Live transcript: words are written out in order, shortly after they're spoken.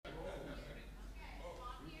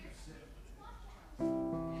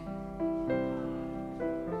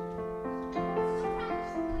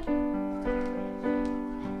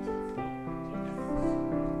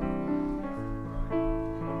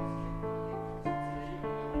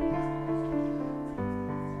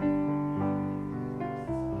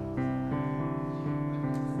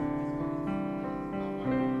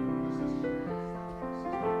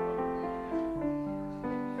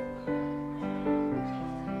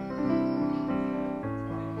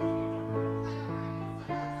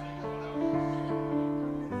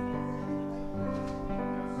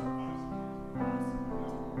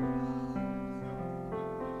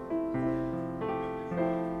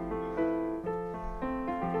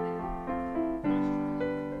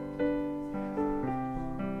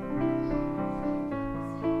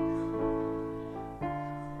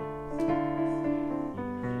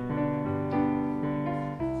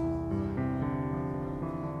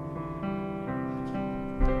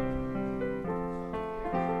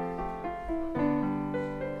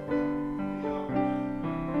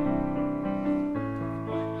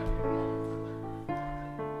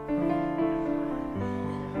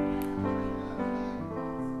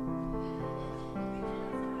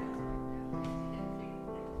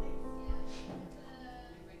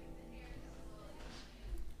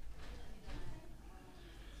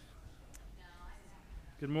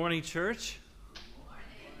Good morning, church. Good morning.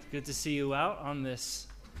 It's good to see you out on this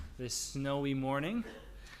snowy morning.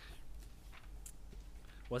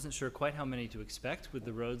 Wasn't sure quite how many to expect with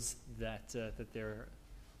the roads that they're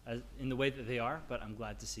in the way that they are, but I'm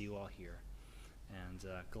glad to see you all here, and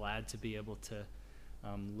glad to be able to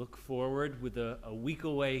look forward with a week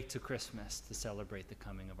away to Christmas to celebrate the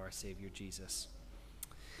coming of our Savior Jesus.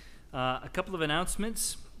 A couple of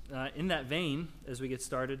announcements in that vein as we get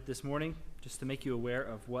started this morning, just to make you aware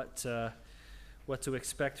of what to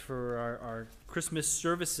expect for our Christmas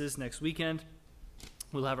services next weekend.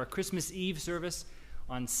 We'll have our Christmas Eve service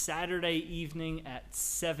on Saturday evening at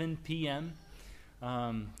 7 p.m.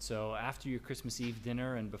 So after your Christmas Eve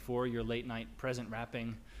dinner and before your late night present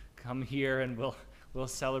wrapping, come here and we'll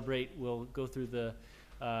celebrate. We'll go through the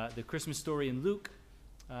Christmas story in Luke,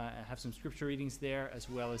 have some scripture readings there, as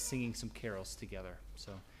well as singing some carols together.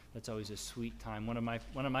 So that's always a sweet time. One of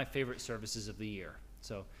my favorite services of the year.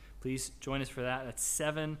 So please join us for that. That's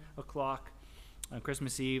 7 o'clock on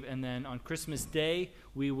Christmas Eve, and then on Christmas Day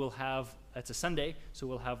we will have. That's a Sunday, so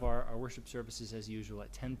we'll have our worship services as usual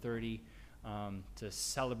at 10:30 to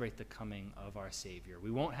celebrate the coming of our Savior.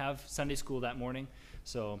 We won't have Sunday school that morning,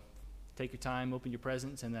 so take your time, open your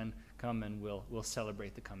presents, and then come and we'll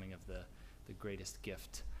celebrate the coming of the greatest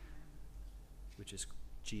gift, which is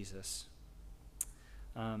Jesus.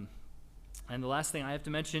 And the last thing I have to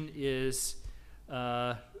mention is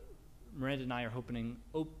Miranda and I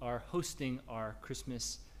are hosting our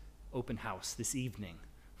Christmas open house this evening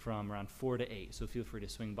from around 4 to 8, so feel free to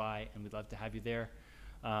swing by, and we'd love to have you there.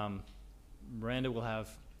 Miranda will have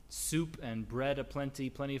soup and bread aplenty,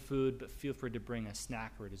 plenty of food, but feel free to bring a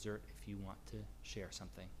snack or a dessert if you want to share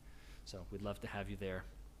something. So we'd love to have you there.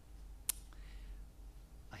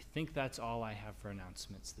 I think that's all I have for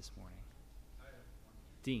announcements this morning.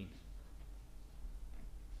 Dean.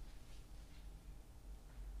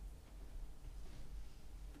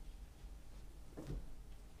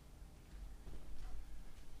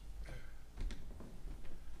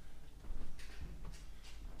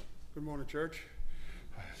 Good morning, church.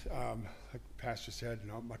 Like Pastor said,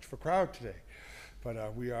 not much of a crowd today,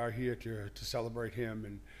 but we are here to celebrate him,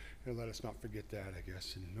 and let us not forget that, I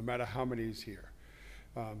guess, and no matter how many is here.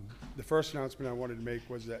 The first announcement I wanted to make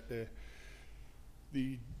was that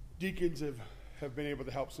the deacons have been able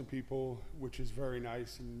to help some people, which is very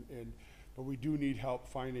nice, but we do need help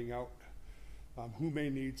finding out who may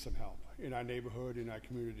need some help in our neighborhood, in our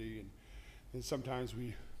community, and sometimes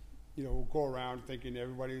we we'll go around thinking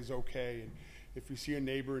everybody's okay, and if you see a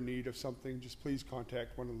neighbor in need of something, just please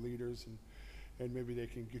contact one of the leaders, and maybe they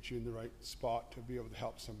can get you in the right spot to be able to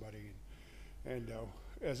help somebody. And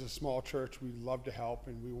as a small church, we love to help,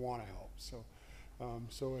 and we want to help.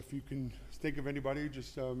 So if you can think of anybody,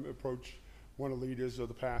 just approach one of the leaders or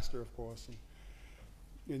the pastor, of course.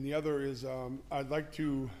 And the other is I'd like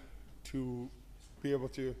to be able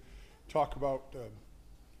to talk about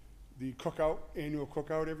the annual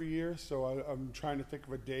cookout every year. So I'm trying to think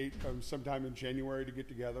of a date sometime in January to get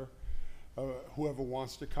together. Whoever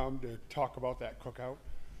wants to come to talk about that cookout,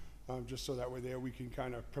 just so that way we can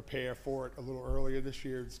kind of prepare for it a little earlier this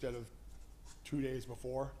year instead of 2 days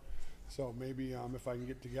before. So maybe if I can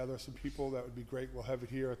get together some people, that would be great. We'll have it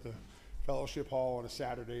here at the Fellowship Hall on a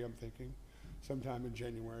Saturday, I'm thinking, sometime in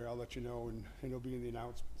January. I'll let you know, and it'll be in the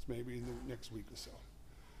announcements maybe in the next week or so.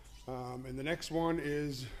 And the next one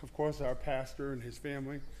is, of course, our pastor and his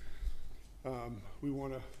family. We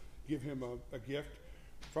want to give him a gift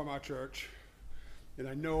from our church. And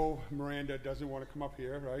I know Miranda doesn't want to come up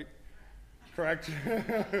here, right? Correct?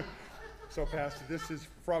 So, Pastor, this is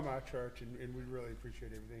from our church, and we really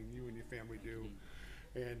appreciate everything you and your family do.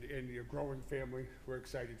 And your growing family, we're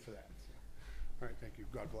excited for that. So, all right, thank you.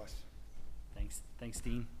 God bless. Thanks,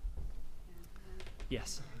 Dean.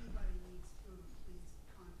 Yes.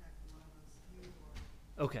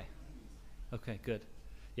 Okay, good.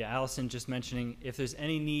 Yeah, Allison just mentioning if there's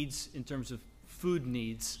any needs in terms of food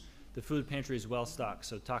needs, the food pantry is well stocked.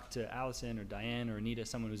 So talk to Allison or Diane or Anita,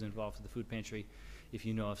 someone who's involved with the food pantry, if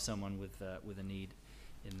you know of someone with a need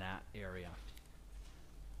in that area.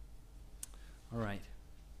 All right.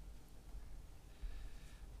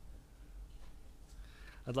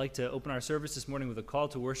 I'd like to open our service this morning with a call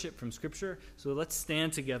to worship from Scripture. So let's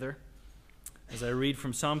stand together as I read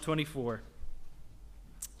from Psalm 24.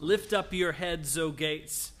 Lift up your heads, O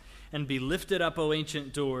gates, and be lifted up, O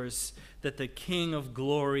ancient doors, that the King of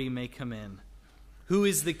glory may come in. Who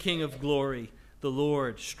is the King of glory? The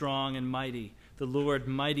Lord, strong and mighty, the Lord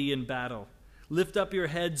mighty in battle. Lift up your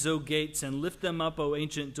heads, O gates, and lift them up, O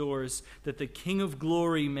ancient doors, that the King of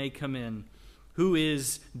glory may come in. Who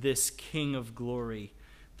is this King of glory?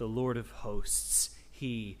 The Lord of hosts.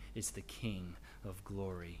 he is the King of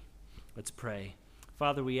glory. Let's pray.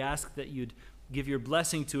 Father, we ask that you'd give your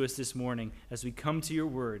blessing to us this morning as we come to your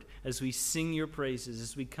word, as we sing your praises,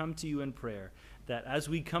 as we come to you in prayer, that as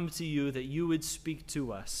we come to you, that you would speak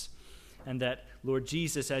to us, and that, Lord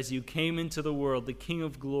Jesus, as you came into the world, the King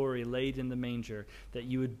of glory laid in the manger, that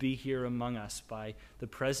you would be here among us by the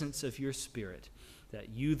presence of your Spirit, that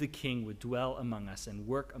you, the King, would dwell among us and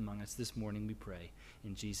work among us this morning, we pray.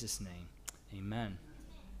 In Jesus' name, amen.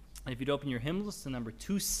 And if you'd open your hymnals to number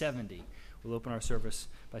 270, we'll open our service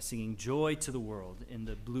by singing Joy to the World in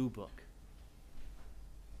the blue book.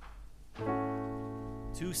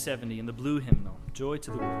 270 in the blue hymnal, Joy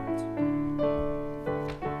to the World.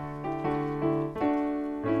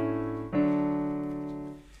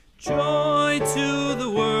 Joy to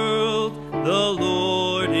the world, the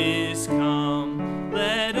Lord is come.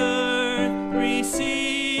 Let earth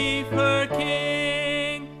receive her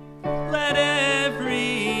King. Let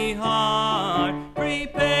every heart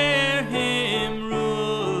prepare him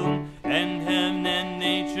room. And heaven and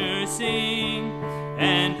nature sing,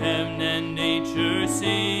 and heaven and nature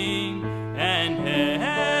sing, and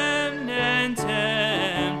heaven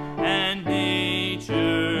and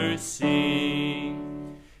nature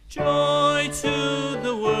sing. Joy to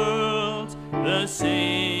the world, the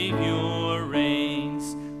Savior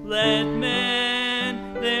reigns. Let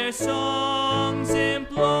men their songs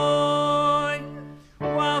employ,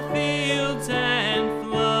 while fields and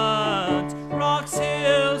floods, rocks,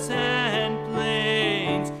 hills, and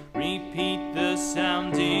plains repeat the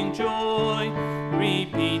sounding joy,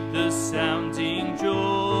 repeat the sounding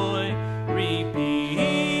joy,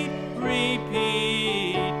 repeat,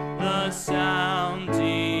 repeat the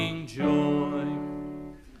sounding joy.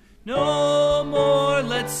 No more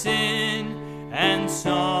let sin and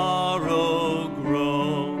sorrow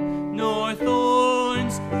grow, nor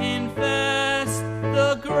thorns infest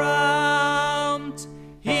the ground.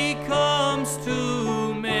 He comes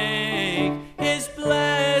to make his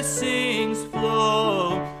blessings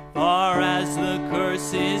flow, far as the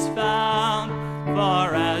curse is found,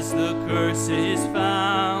 far as the curse is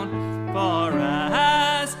found, far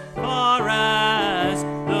as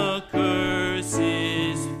the curse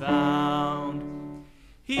is found.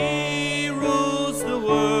 He rules the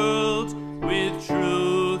world with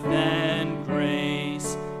truth and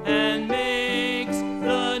grace, and makes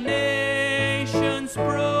the nations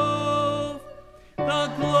prove the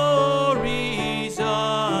glories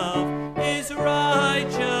of his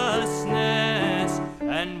righteousness,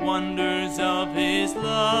 and wonders of his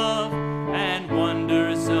love, and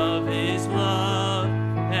wonders of his love,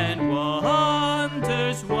 and wonders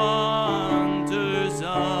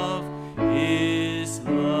of his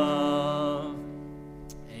love.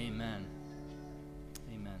 Amen.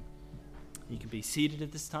 Amen. You can be seated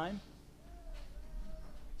at this time.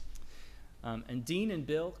 And Dean and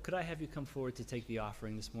Bill, could I have you come forward to take the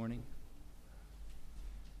offering this morning?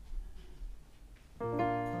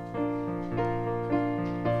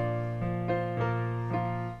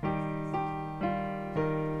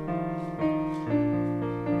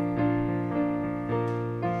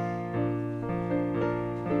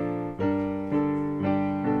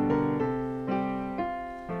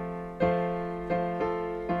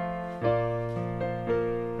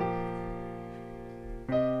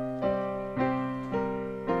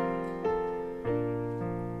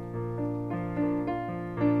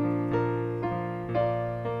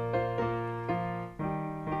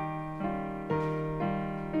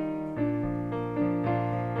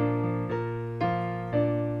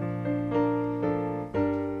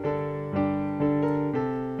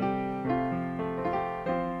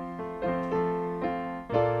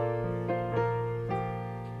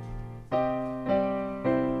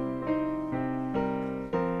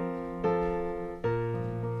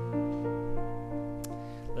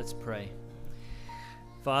 Let's pray.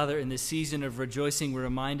 Father, in this season of rejoicing, we're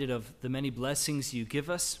reminded of the many blessings you give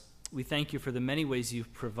us. We thank you for the many ways you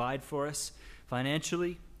provide for us,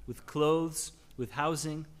 financially, with clothes, with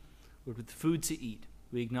housing, with food to eat.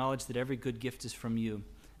 We acknowledge that every good gift is from you.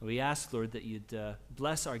 And we ask, Lord, that you'd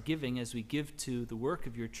bless our giving as we give to the work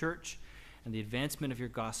of your church and the advancement of your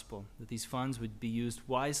gospel, that these funds would be used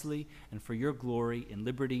wisely and for your glory in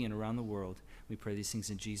liberty and around the world. We pray these things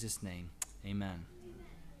in Jesus' name. Amen.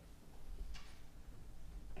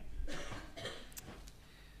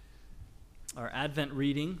 Our Advent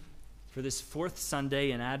reading for this fourth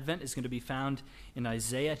Sunday in Advent is going to be found in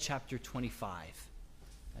Isaiah chapter 25.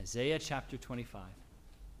 Isaiah chapter 25.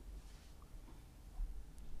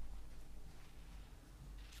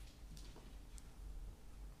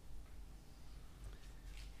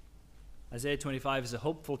 Isaiah 25 is a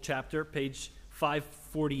hopeful chapter, page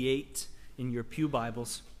 548 in your pew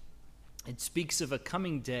Bibles, it speaks of a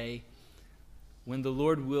coming day when the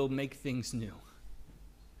Lord will make things new.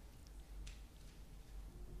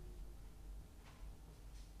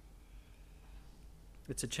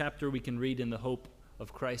 It's a chapter we can read in the hope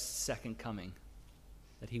of Christ's second coming,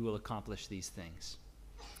 that he will accomplish these things.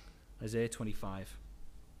 Isaiah 25.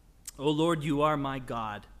 O Lord, you are my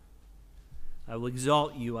God. I will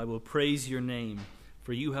exalt you, I will praise your name,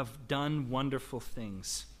 for you have done wonderful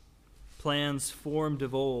things, plans formed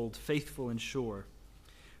of old, faithful and sure.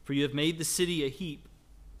 For you have made the city a heap,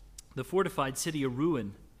 the fortified city a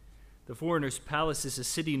ruin. The foreigner's palace is a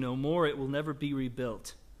city no more, it will never be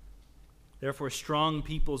rebuilt. Therefore strong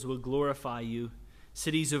peoples will glorify you,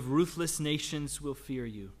 cities of ruthless nations will fear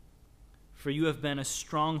you. For you have been a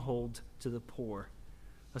stronghold to the poor,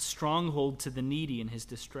 a stronghold to the needy in his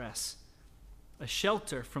distress, a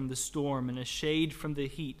shelter from the storm and a shade from the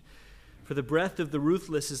heat. For the breath of the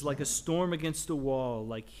ruthless is like a storm against a wall,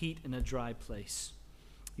 like heat in a dry place.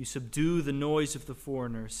 You subdue the noise of the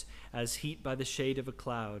foreigners, as heat by the shade of a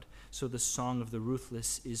cloud, so the song of the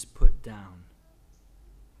ruthless is put down.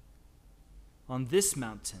 On this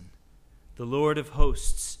mountain, the Lord of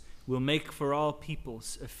hosts will make for all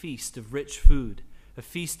peoples a feast of rich food, a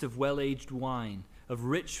feast of well-aged wine, of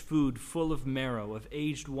rich food full of marrow, of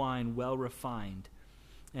aged wine well refined.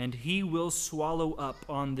 And he will swallow up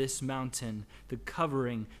on this mountain the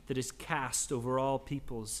covering that is cast over all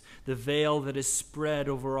peoples, the veil that is spread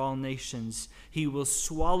over all nations. He will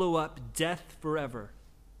swallow up death forever.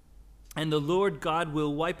 And the Lord God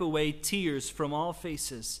will wipe away tears from all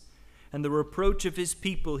faces, and the reproach of his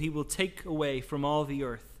people he will take away from all the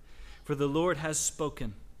earth. For the Lord has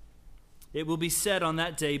spoken. It will be said on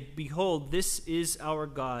that day, behold, this is our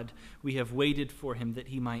God. We have waited for him that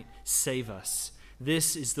he might save us.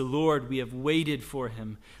 This is the Lord, we have waited for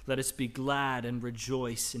him. Let us be glad and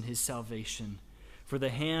rejoice in his salvation. For the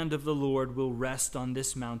hand of the Lord will rest on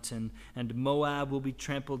this mountain, and Moab will be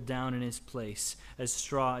trampled down in his place, as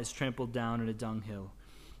straw is trampled down in a dunghill.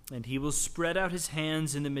 And he will spread out his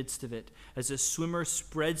hands in the midst of it, as a swimmer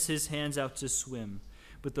spreads his hands out to swim.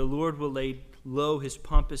 But the Lord will lay low his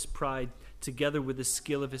pompous pride together with the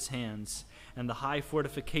skill of his hands, and the high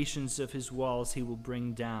fortifications of his walls he will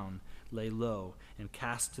bring down, lay low, and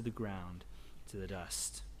cast to the ground, to the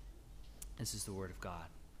dust. This is the word of God.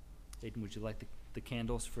 Aiden, would you light the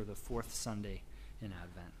candles for the fourth Sunday in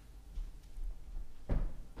Advent?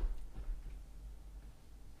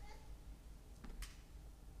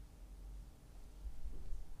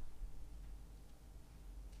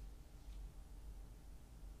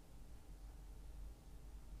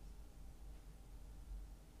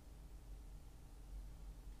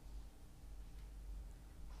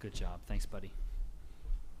 Good job. Thanks, buddy.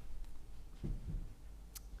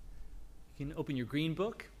 You can open your green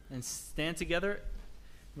book and stand together.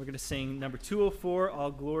 We're going to sing number 204, All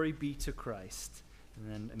Glory Be to Christ.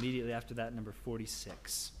 And then immediately after that, number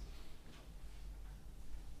 46.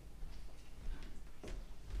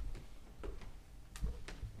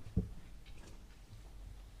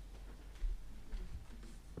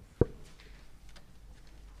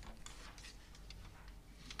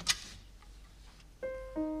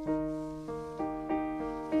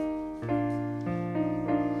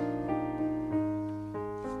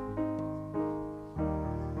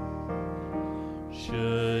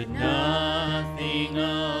 Should nothing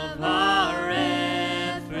of our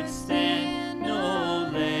efforts stand,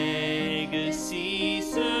 no legacy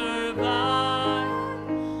survive,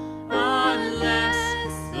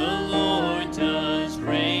 unless the Lord does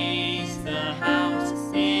raise the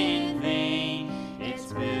house in vain,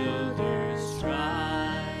 its builders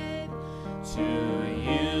strive. To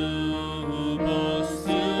you who boast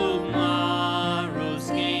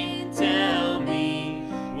tomorrow's gain, tell me,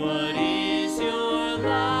 what is your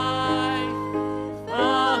life?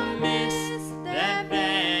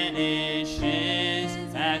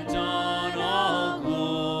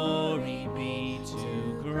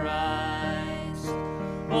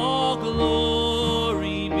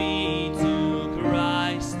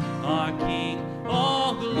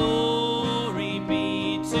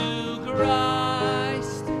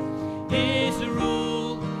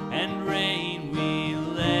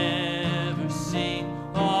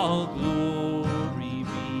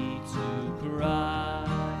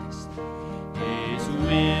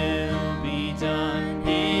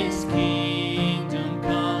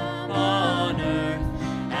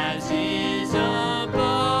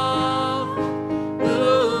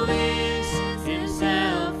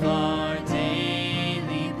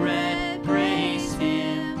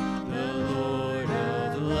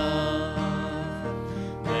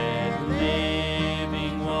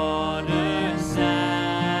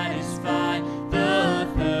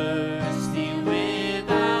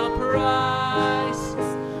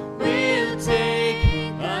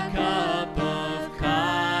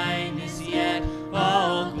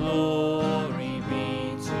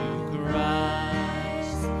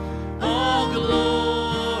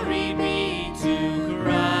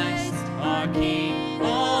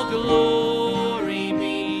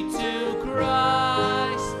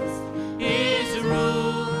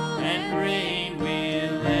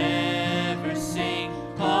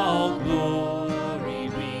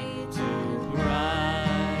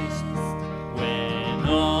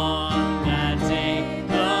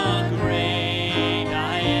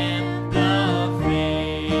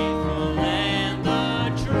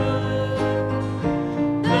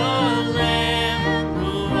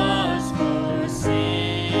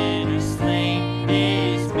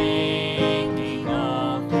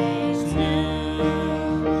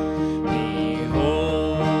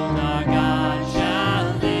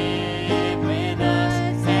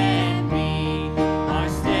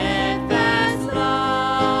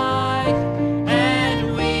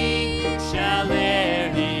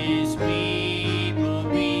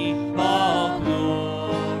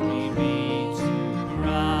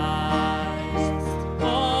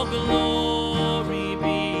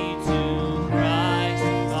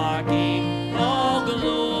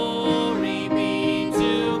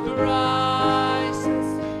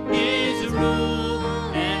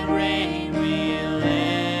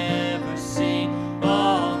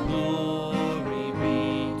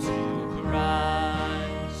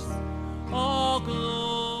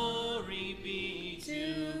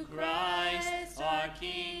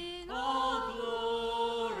 King. All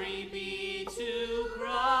glory be to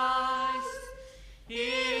Christ.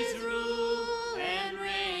 His rule and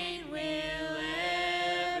reign will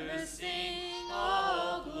ever sing.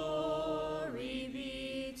 All glory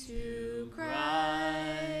be to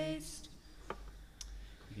Christ.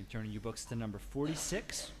 You can turn in your books to number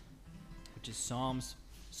 46, which is Psalm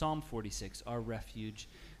 46, Our Refuge,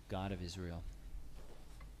 God of Israel.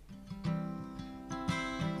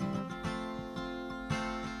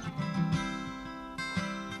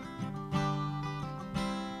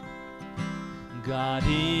 God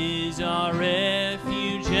is our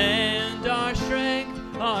refuge and our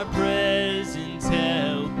strength, our present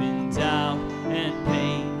help in doubt and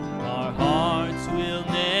pain. Our hearts will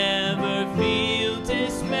never feel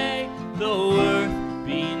dismay, though earth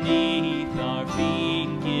beneath our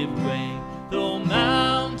feet give way, though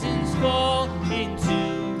mountains fall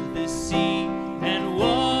into the sea, and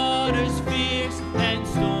waters fierce and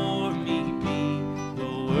stormy be,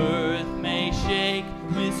 though earth may shake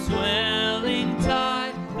with swelling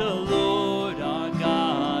tide, the Lord our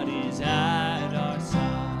God is at our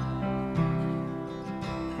side.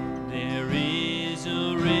 There is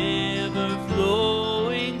a river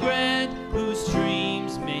flowing grand, whose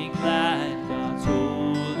streams make glad God's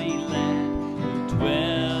holy land. The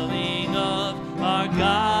dwelling of our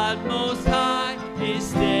God most high is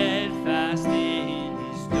steadfast in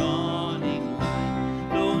his dawning light.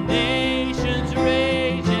 Though nations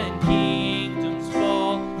rage and kingdoms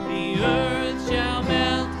fall, the earth shall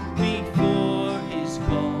melt before his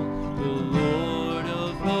call. The Lord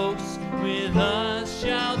of hosts with us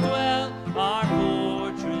shall dwell, our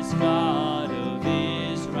fortress, God of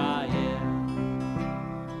Israel.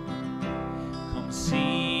 Come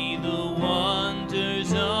see the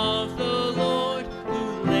wonders of the Lord,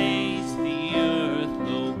 who lays the earth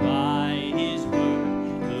low by his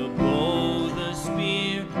word. The bow, the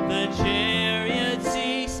spear, the chariot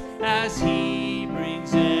cease, as he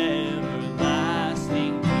brings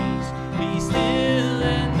everlasting peace. Be still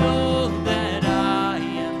and know that I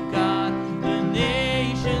am God. The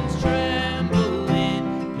nations tremble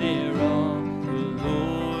in their awe. The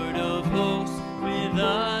Lord of hosts with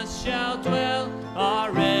us shall dwell,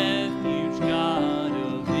 our refuge, God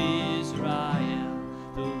of Israel.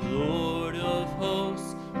 The Lord of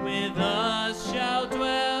hosts with us shall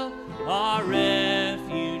dwell, our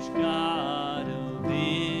refuge, God of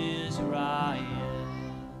Israel.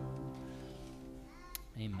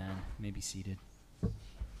 Amen. You may be seated.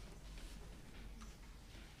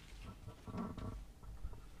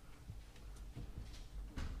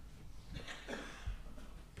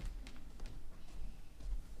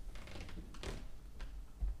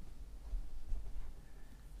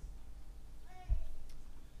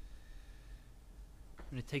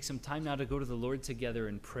 I'm going to take some time now to go to the Lord together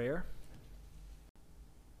in prayer.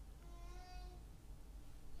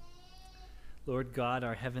 Lord God,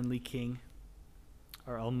 our heavenly King,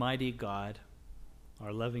 our almighty God,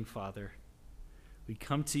 our loving Father, we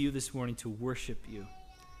come to you this morning to worship you,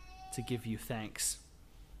 to give you thanks,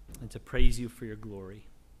 and to praise you for your glory.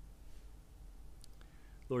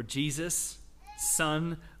 Lord Jesus,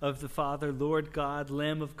 Son of the Father, Lord God,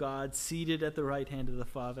 Lamb of God, seated at the right hand of the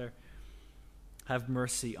Father, have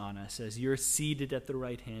mercy on us as you're seated at the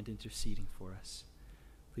right hand interceding for us.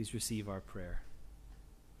 Please receive our prayer.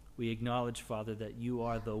 We acknowledge, Father, that you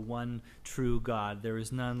are the one true God. There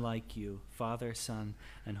is none like you, Father, Son,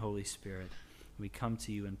 and Holy Spirit. We come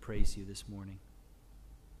to you and praise you this morning.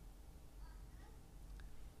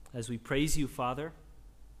 As we praise you, Father,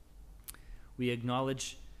 we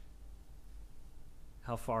acknowledge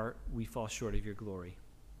how far we fall short of your glory.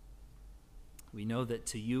 We know that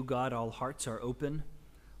to you, God, all hearts are open,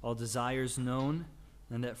 all desires known,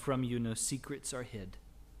 and that from you no secrets are hid.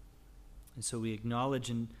 And so we acknowledge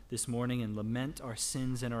this morning and lament our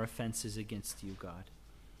sins and our offenses against you, God.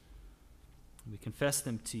 We confess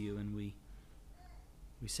them to you, and we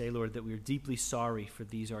say, Lord, that we are deeply sorry for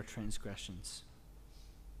these our transgressions.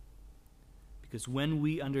 Because when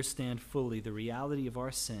we understand fully the reality of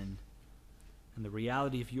our sin and the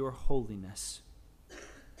reality of your holiness,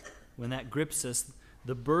 when that grips us,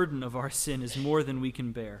 the burden of our sin is more than we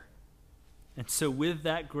can bear. And so with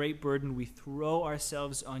that great burden, we throw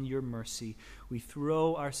ourselves on your mercy. We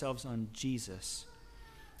throw ourselves on Jesus.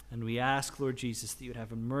 And we ask, Lord Jesus, that you would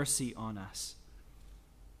have mercy on us.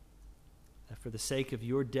 That for the sake of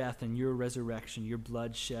your death and your resurrection, your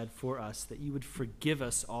blood shed for us, that you would forgive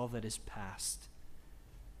us all that is past.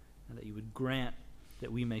 And that you would grant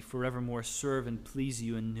that we may forevermore serve and please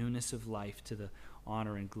you in newness of life to the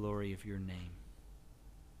honor and glory of your name.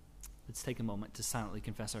 Let's take a moment to silently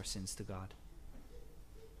confess our sins to God.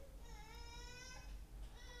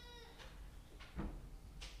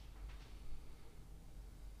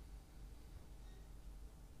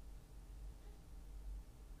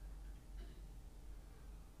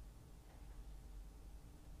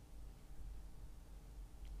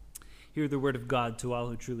 Hear the word of God to all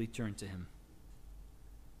who truly turn to him.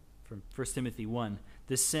 From 1 Timothy 1,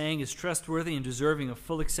 this saying is trustworthy and deserving of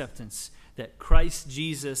full acceptance, that Christ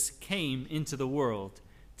Jesus came into the world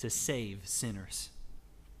to save sinners.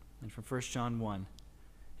 And from 1 John 1,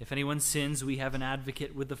 if anyone sins, we have an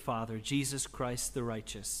advocate with the Father, Jesus Christ the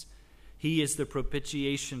righteous. He is the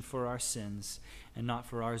propitiation for our sins, and not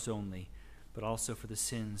for ours only, but also for the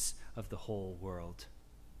sins of the whole world.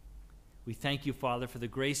 We thank you, Father, for the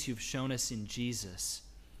grace you've shown us in Jesus,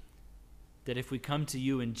 that if we come to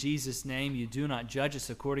you in Jesus' name, you do not judge us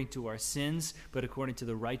according to our sins, but according to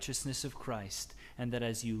the righteousness of Christ, and that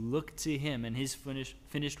as you look to him and his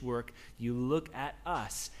finished work, you look at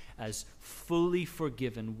us as fully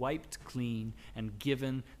forgiven, wiped clean, and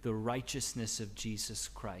given the righteousness of Jesus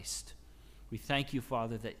Christ. We thank you,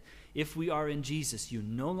 Father, that if we are in Jesus, you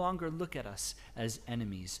no longer look at us as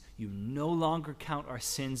enemies. You no longer count our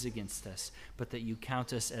sins against us, but that you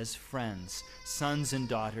count us as friends, sons and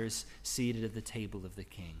daughters seated at the table of the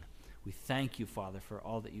King. We thank you, Father, for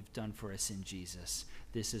all that you've done for us in Jesus.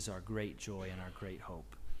 This is our great joy and our great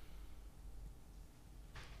hope.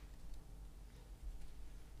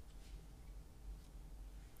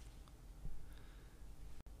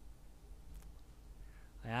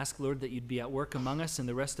 I ask, Lord, that you'd be at work among us in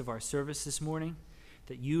the rest of our service this morning,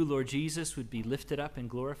 that you, Lord Jesus, would be lifted up and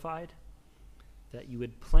glorified, that you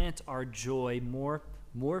would plant our joy more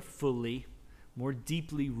fully, more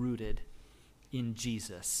deeply rooted in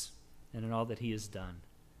Jesus and in all that he has done,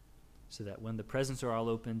 so that when the presents are all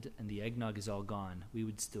opened and the eggnog is all gone, we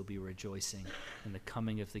would still be rejoicing in the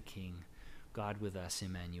coming of the King, God with us,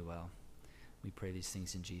 Emmanuel. We pray these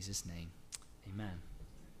things in Jesus' name. Amen.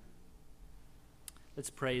 Let's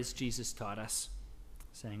pray as Jesus taught us,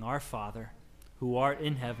 saying, Our Father, who art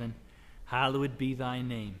in heaven, hallowed be thy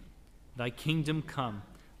name. Thy kingdom come,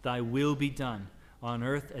 thy will be done, on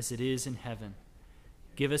earth as it is in heaven.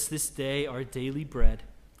 Give us this day our daily bread,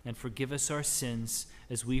 and forgive us our sins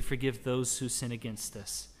as we forgive those who sin against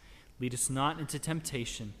us. Lead us not into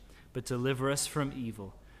temptation, but deliver us from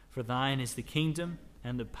evil. For thine is the kingdom,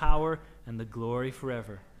 and the power, and the glory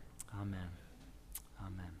forever. Amen.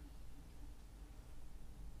 Amen.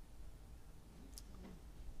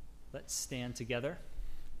 Let's stand together.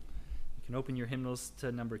 You can open your hymnals to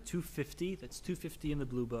number 250. That's 250 in the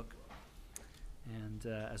Blue Book. And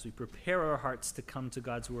as we prepare our hearts to come to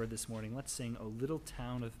God's Word this morning, let's sing O Little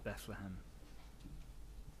Town of Bethlehem.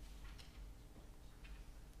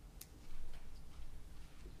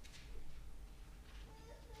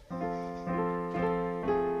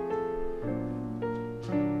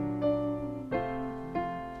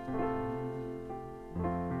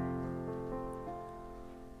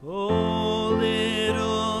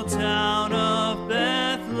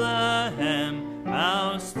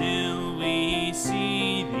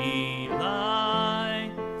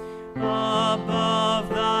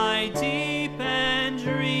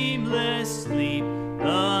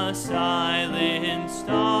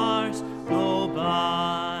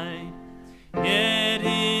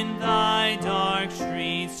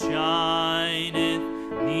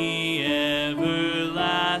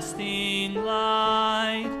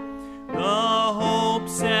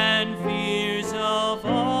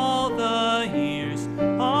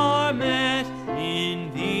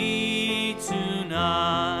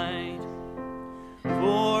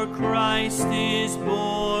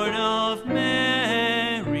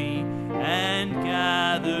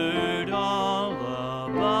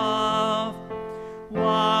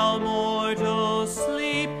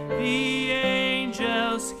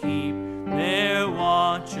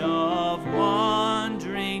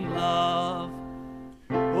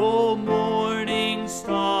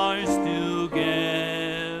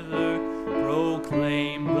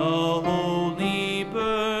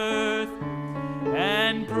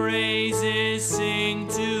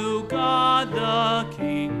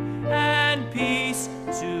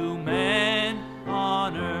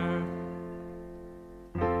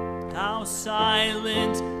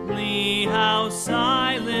 How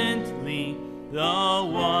silently the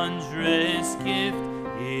wondrous gift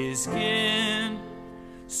is given.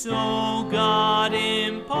 So God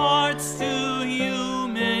imparts to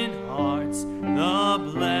human hearts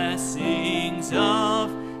the blessings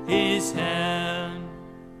of his hand.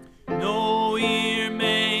 No ear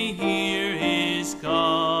may hear his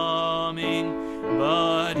coming,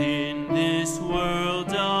 but in this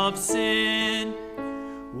world of sin,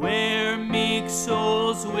 where meek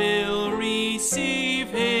souls will receive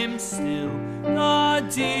him still, the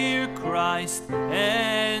dear Christ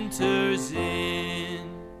enters in.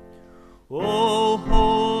 O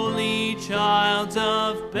holy child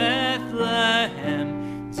of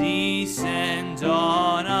Bethlehem, descend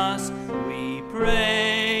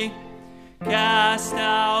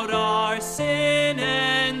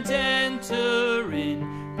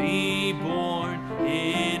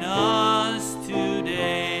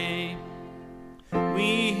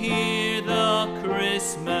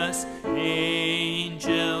Christmas,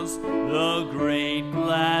 angels the great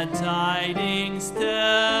glad tidings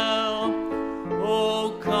tell.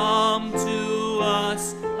 Oh, come to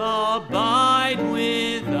us, abide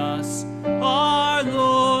with us, our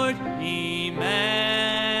Lord Emmanuel.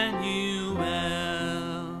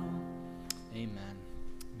 Amen.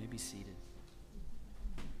 You may be seated.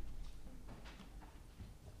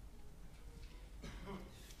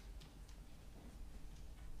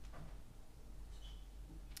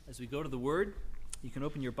 As we go to the Word, you can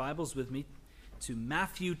open your Bibles with me to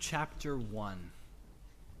Matthew chapter 1.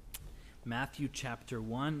 Matthew chapter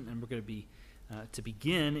 1, and we're going to be to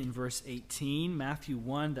begin in verse 18. Matthew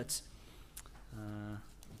 1, that's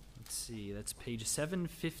that's page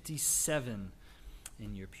 757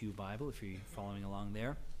 in your pew Bible, if you're following along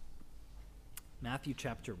there. Matthew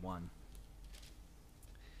chapter 1.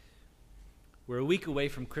 We're a week away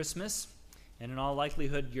from Christmas, and in all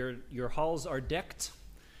likelihood, your halls are decked,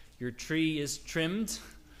 your tree is trimmed,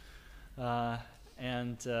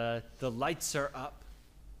 and the lights are up.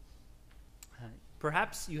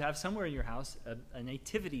 Perhaps you have somewhere in your house a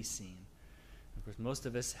nativity scene. Of course, most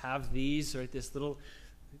of us have these, right? This little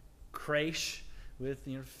creche with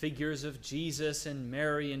figures of Jesus and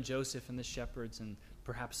Mary and Joseph and the shepherds and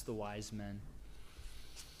perhaps the wise men.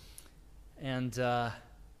 And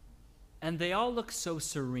they all look so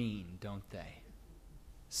serene, don't they?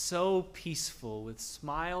 So peaceful, with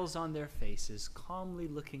smiles on their faces, calmly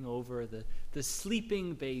looking over the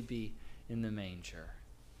sleeping baby in the manger.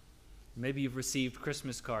 Maybe you've received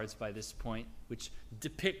Christmas cards by this point, which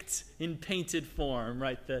depict in painted form,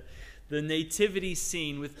 right, the nativity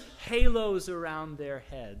scene with halos around their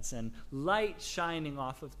heads and light shining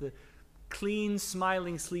off of the clean,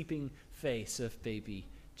 smiling, sleeping face of baby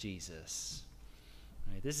Jesus.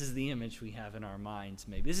 Right, this is the image we have in our minds,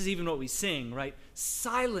 maybe. This is even what we sing, right?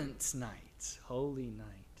 Silent night, holy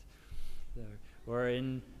night. Or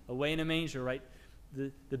in Away in a Manger, right?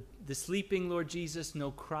 The sleeping Lord Jesus,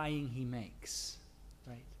 no crying he makes,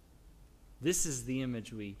 right? This is the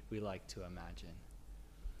image we like to imagine.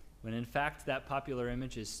 When in fact that popular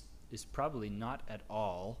image is probably not at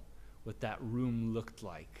all what that room looked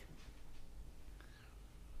like.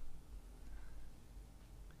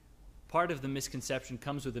 Part of the misconception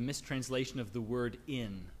comes with a mistranslation of the word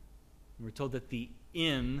inn. We're told that the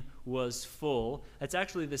inn was full. That's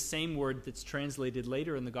actually the same word that's translated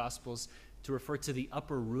later in the Gospels to refer to the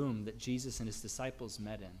upper room that Jesus and his disciples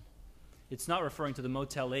met in. It's not referring to the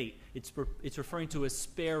Motel 8. It's referring to a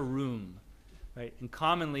spare room, right? And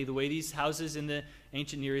commonly, the way these houses in the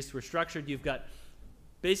ancient Near East were structured, you've got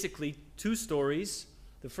basically two stories.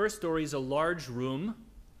 The first story is a large room,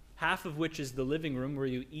 half of which is the living room where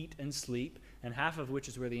you eat and sleep, and half of which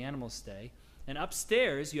is where the animals stay. And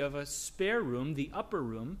upstairs, you have a spare room, the upper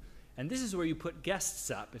room, and this is where you put guests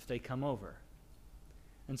up if they come over.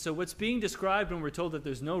 And so what's being described when we're told that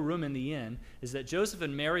there's no room in the inn is that Joseph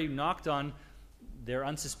and Mary knocked on their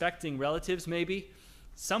unsuspecting relatives, maybe,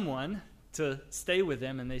 someone to stay with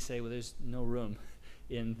them, and they say, well, there's no room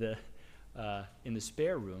in the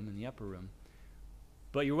spare room, in the upper room.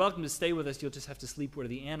 But you're welcome to stay with us. You'll just have to sleep where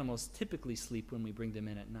the animals typically sleep when we bring them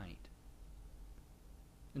in at night.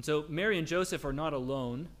 And so Mary and Joseph are not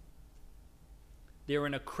alone. They're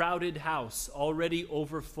in a crowded house, already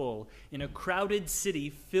overfull, in a crowded city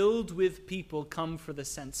filled with people come for the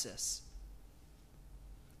census.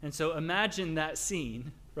 And so imagine that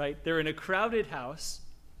scene, right? They're in a crowded house.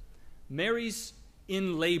 Mary's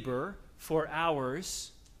in labor for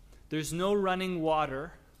hours. There's no running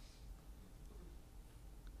water.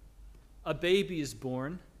 A baby is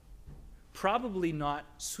born, probably not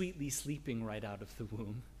sweetly sleeping right out of the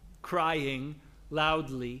womb, crying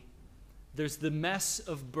loudly. There's the mess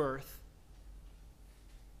of birth.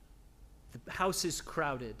 The house is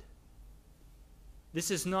crowded.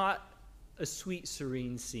 This is not a sweet,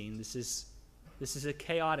 serene scene. This is a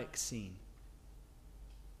chaotic scene.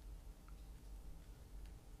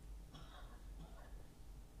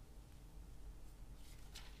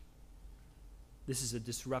 This is a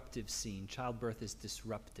disruptive scene. Childbirth is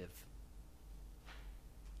disruptive.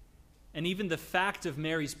 And even the fact of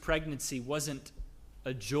Mary's pregnancy wasn't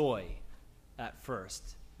a joy at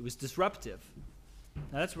first. It was disruptive.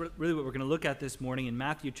 Now that's really what we're going to look at this morning in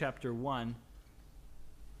Matthew chapter 1,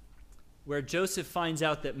 where Joseph finds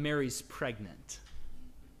out that Mary's pregnant.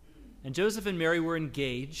 And Joseph and Mary were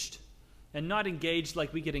engaged, and not engaged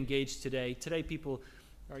like we get engaged today. Today people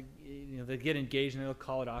are, they get engaged and they'll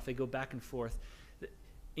call it off. They go back and forth. The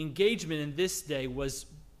engagement in this day was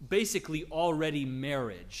basically already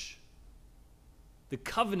marriage. The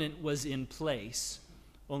covenant was in place,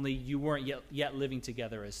 only you weren't yet living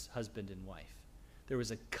together as husband and wife. There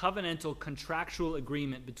was a covenantal, contractual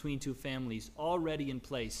agreement between two families already in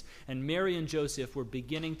place. And Mary and Joseph were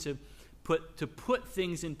beginning to put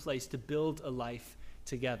things in place to build a life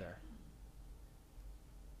together.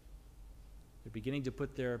 They're beginning to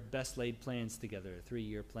put their best laid plans together, a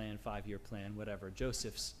 3-year plan, 5-year plan, whatever.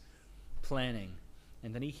 Joseph's planning.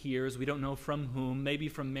 And then he hears, we don't know from whom, maybe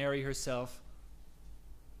from Mary herself,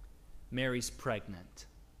 Mary's pregnant.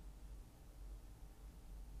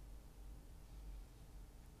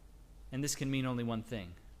 And this can mean only one thing.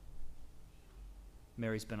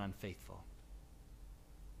 Mary's been unfaithful.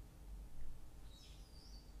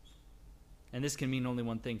 And this can mean only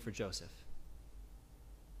one thing for Joseph.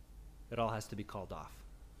 It all has to be called off.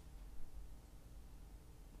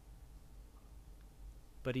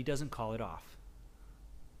 But he doesn't call it off.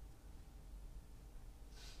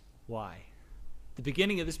 Why? The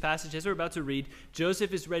beginning of this passage, as we're about to read,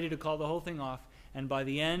 Joseph is ready to call the whole thing off, and by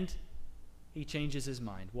the end, he changes his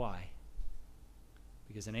mind. Why?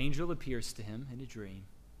 Because an angel appears to him in a dream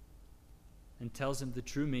and tells him the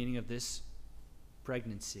true meaning of this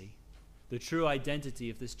pregnancy, the true identity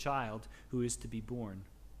of this child who is to be born.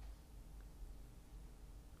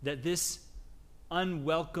 That this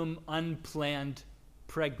unwelcome, unplanned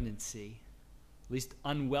pregnancy, at least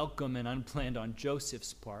unwelcome and unplanned on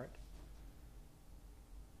Joseph's part,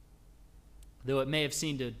 though it may have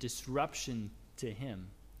seemed a disruption to him,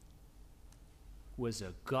 was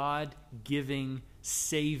a God-giving,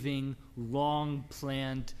 saving,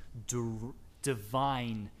 long-planned,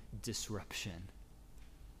 divine disruption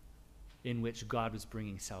in which God was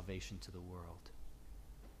bringing salvation to the world.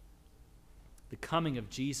 The coming of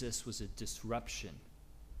Jesus was a disruption.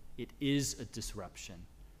 It is a disruption.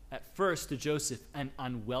 At first, to Joseph, an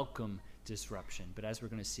unwelcome disruption. But as we're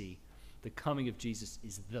going to see, the coming of Jesus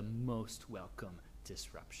is the most welcome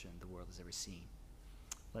disruption the world has ever seen.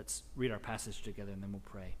 Let's read our passage together and then we'll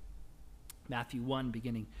pray. Matthew 1,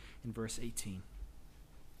 beginning in verse 18.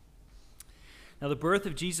 Now the birth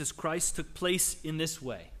of Jesus Christ took place in this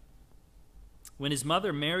way. When his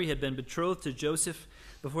mother Mary had been betrothed to Joseph,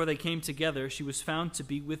 before they came together, she was found to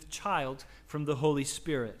be with child from the Holy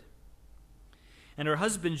Spirit. And her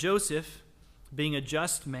husband Joseph, being a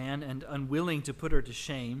just man and unwilling to put her to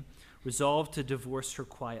shame, resolved to divorce her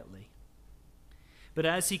quietly. But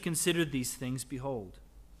as he considered these things, behold,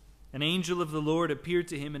 an angel of the Lord appeared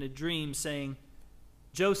to him in a dream, saying,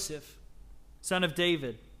 Joseph, son of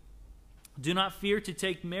David, do not fear to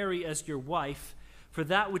take Mary as your wife, for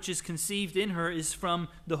that which is conceived in her is from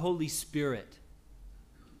the Holy Spirit.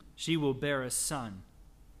 She will bear a son,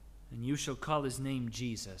 and you shall call his name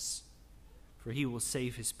Jesus, for he will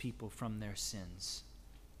save his people from their sins.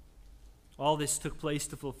 All this took place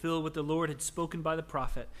to fulfill what the Lord had spoken by the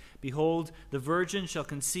prophet. Behold, the virgin shall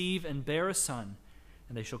conceive and bear a son,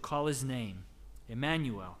 and they shall call his name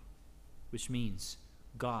Emmanuel, which means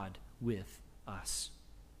God with us.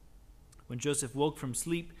 When Joseph woke from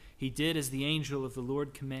sleep, he did as the angel of the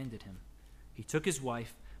Lord commanded him. He took his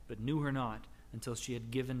wife, but knew her not until she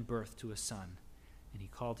had given birth to a son, and he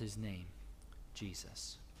called his name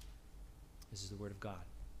Jesus. This is the word of God.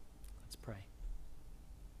 Let's pray.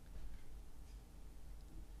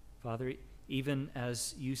 Father, even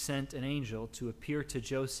as you sent an angel to appear to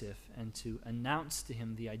Joseph and to announce to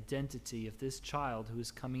him the identity of this child who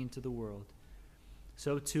is coming into the world,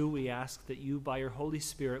 so too we ask that you, by your Holy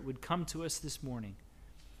Spirit, would come to us this morning,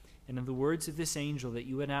 and in the words of this angel, that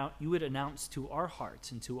you would announce to our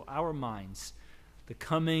hearts and to our minds the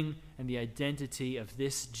coming and the identity of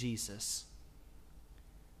this Jesus,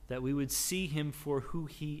 that we would see him for who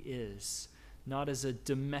he is, not as a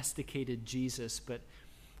domesticated Jesus, but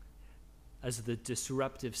as the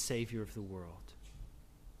disruptive Savior of the world.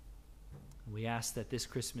 We ask that this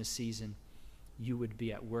Christmas season you would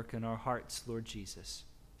be at work in our hearts, Lord Jesus,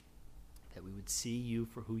 that we would see you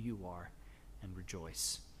for who you are and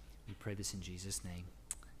rejoice. We pray this in Jesus' name.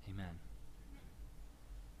 Amen.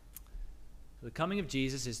 The coming of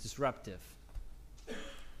Jesus is disruptive.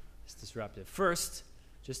 It's disruptive. First,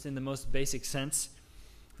 just in the most basic sense,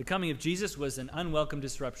 the coming of Jesus was an unwelcome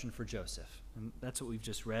disruption for Joseph. And that's what we've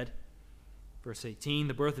just read. Verse 18,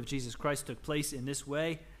 the birth of Jesus Christ took place in this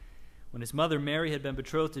way. When his mother Mary had been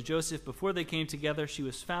betrothed to Joseph, before they came together, she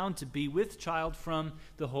was found to be with child from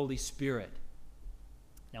the Holy Spirit.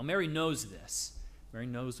 Now, Mary knows this. Mary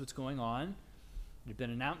knows what's going on. It had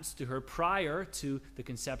been announced to her prior to the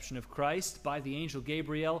conception of Christ by the angel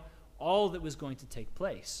Gabriel, all that was going to take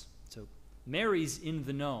place. So Mary's in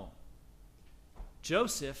the know.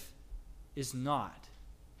 Joseph is not,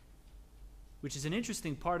 which is an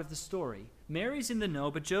interesting part of the story. Mary's in the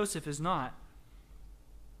know, but Joseph is not.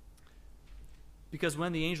 Because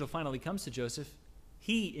when the angel finally comes to Joseph,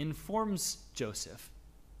 he informs Joseph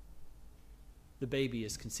the baby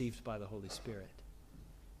is conceived by the Holy Spirit.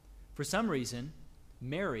 For some reason,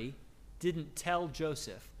 Mary didn't tell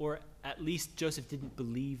Joseph, or at least Joseph didn't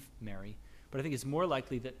believe Mary, but I think it's more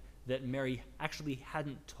likely that Mary actually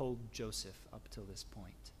hadn't told Joseph up till this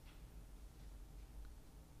point.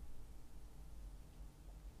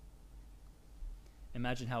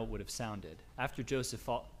 Imagine how it would have sounded. After Joseph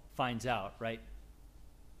finds out, right?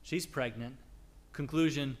 She's pregnant.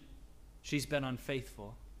 Conclusion, she's been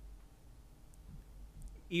unfaithful.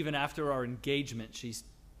 Even after our engagement, she's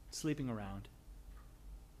sleeping around.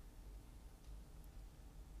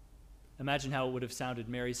 Imagine how it would have sounded,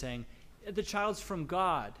 Mary saying, the child's from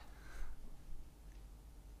God.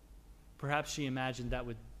 Perhaps she imagined that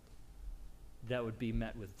would be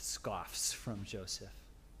met with scoffs from Joseph.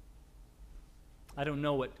 I don't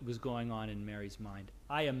know what was going on in Mary's mind.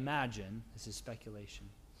 I imagine, this is speculation,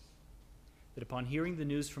 that upon hearing the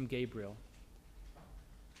news from Gabriel,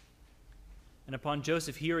 and upon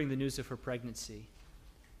Joseph hearing the news of her pregnancy,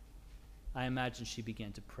 I imagine she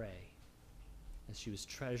began to pray as she was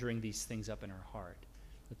treasuring these things up in her heart,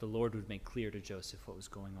 that the Lord would make clear to Joseph what was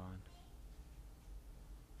going on.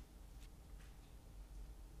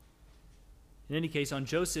 In any case, on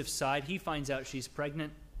Joseph's side, he finds out she's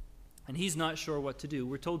pregnant, and he's not sure what to do.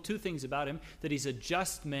 We're told two things about him, that he's a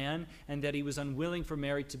just man and that he was unwilling for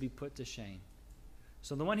Mary to be put to shame.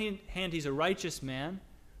 So on the one hand, he's a righteous man.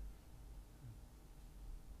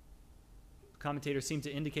 Commentators seem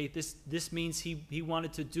to indicate this means he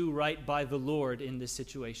wanted to do right by the Lord in this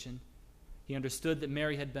situation. He understood that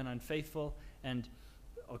Mary had been unfaithful, and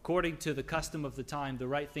according to the custom of the time, the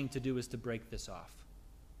right thing to do is to break this off.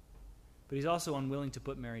 But he's also unwilling to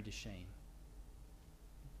put Mary to shame.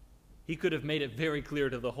 He could have made it very clear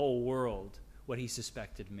to the whole world what he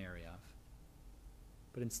suspected Mary of.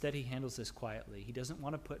 But instead he handles this quietly. He doesn't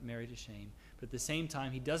want to put Mary to shame, but at the same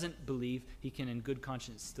time he doesn't believe he can in good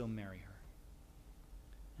conscience still marry her.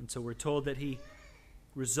 And so we're told that he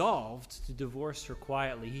resolved to divorce her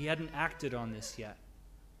quietly. He hadn't acted on this yet.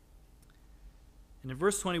 And in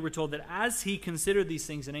verse 20 we're told that as he considered these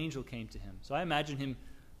things, an angel came to him. So I imagine him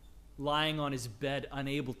lying on his bed,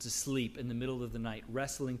 unable to sleep in the middle of the night,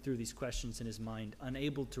 wrestling through these questions in his mind,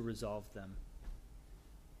 unable to resolve them.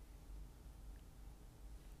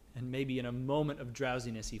 And maybe in a moment of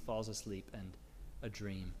drowsiness he falls asleep, and a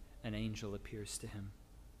dream, an angel appears to him.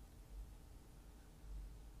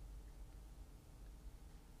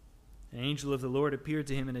 An angel of the Lord appeared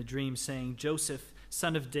to him in a dream, saying, Joseph,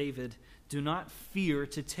 son of David, do not fear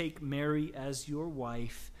to take Mary as your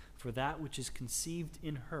wife, for that which is conceived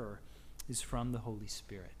in her is from the Holy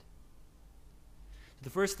Spirit. The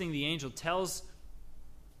first thing the angel tells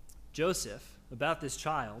Joseph about this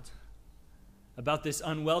child, about this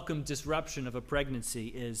unwelcome disruption of a pregnancy,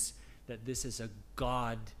 is that this is a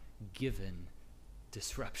God-given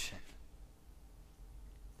disruption.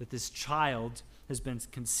 That this child has been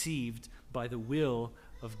conceived by the will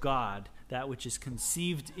of God. That which is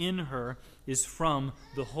conceived in her is from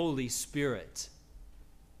the Holy Spirit.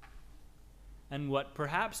 And what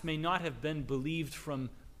perhaps may not have been believed from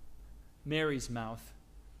Mary's mouth,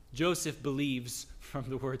 Joseph believes from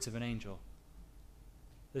the words of an angel.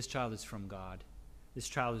 This child is from God. This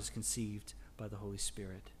child is conceived by the Holy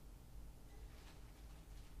Spirit.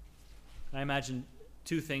 I imagine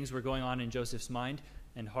two things were going on in Joseph's mind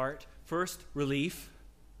and heart. First, relief.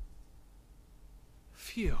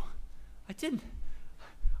 Phew, I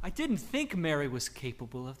didn't think Mary was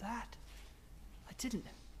capable of that.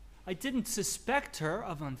 I didn't suspect her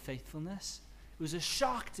of unfaithfulness. It was a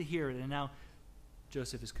shock to hear it, and now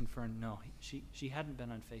Joseph is confirmed, no, she hadn't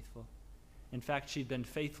been unfaithful. In fact, she'd been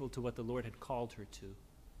faithful to what the Lord had called her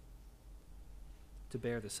to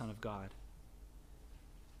bear the Son of God.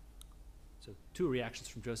 So two reactions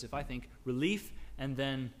from Joseph, I think, relief and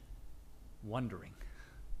then wondering,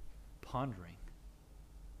 pondering.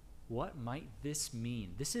 What might this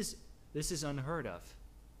mean? This is unheard of.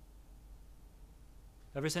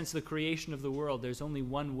 Ever since the creation of the world, there's only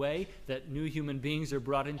one way that new human beings are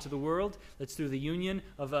brought into the world. That's through the union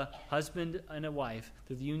of a husband and a wife,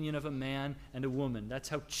 through the union of a man and a woman. That's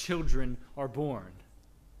how children are born.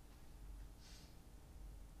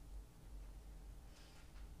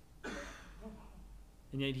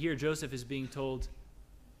 And yet here Joseph is being told,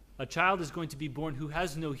 a child is going to be born who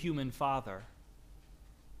has no human father.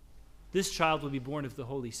 This child will be born of the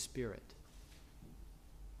Holy Spirit.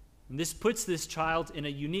 And this puts this child in a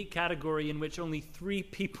unique category in which only 3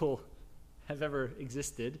 people have ever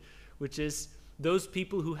existed, which is those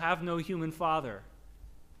people who have no human father,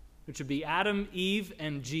 which would be Adam, Eve,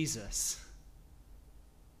 and Jesus.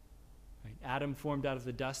 Right? Adam formed out of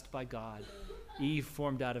the dust by God, Eve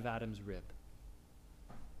formed out of Adam's rib,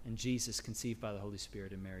 and Jesus conceived by the Holy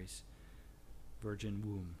Spirit in Mary's virgin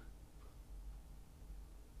womb.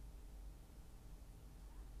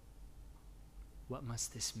 What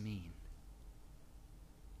must this mean?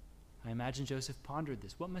 I imagine Joseph pondered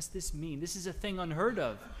this. What must this mean? This is a thing unheard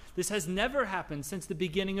of. This has never happened since the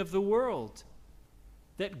beginning of the world.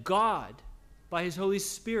 That God, by his Holy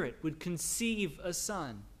Spirit, would conceive a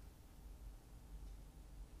son.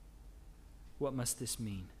 What must this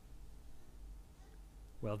mean?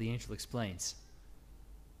 Well, the angel explains.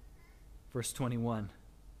 Verse 21.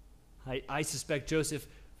 I suspect Joseph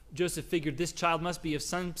figured this child must be of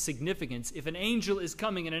some significance. If an angel is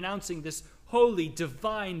coming and announcing this holy,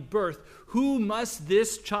 divine birth, who must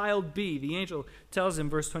this child be? The angel tells him,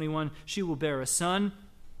 verse 21, she will bear a son,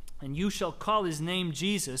 and you shall call his name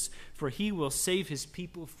Jesus, for he will save his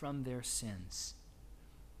people from their sins.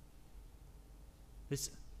 This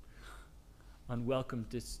unwelcome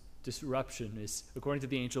disruption is, according to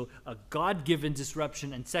the angel, a God-given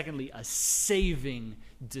disruption, and secondly, a saving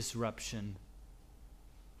disruption.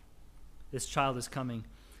 This child is coming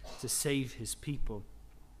to save his people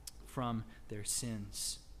from their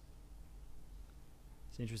sins.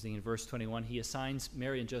 It's interesting, in verse 21, he assigns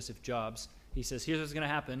Mary and Joseph jobs. He says, here's what's going to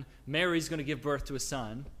happen. Mary's going to give birth to a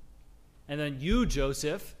son. And then you,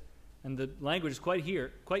 Joseph, and the language is quite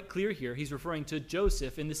clear here. He's referring to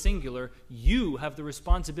Joseph in the singular. You have the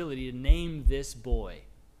responsibility to name this boy.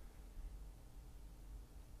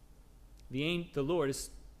 The Lord is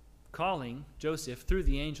calling Joseph through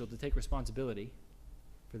the angel to take responsibility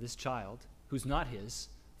for this child who's not his,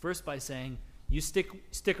 first by saying, you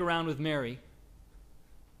stick around with Mary,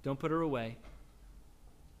 don't put her away,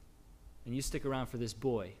 and you stick around for this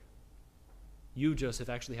boy. You, Joseph,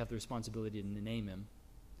 actually have the responsibility to name him.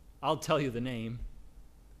 I'll tell you the name.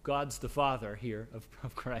 God's the Father here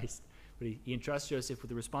of Christ, but he entrusts Joseph with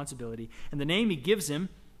the responsibility, and the name he gives him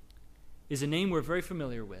is a name we're very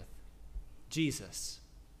familiar with, Jesus.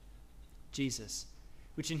 Jesus,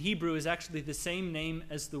 which in Hebrew is actually the same name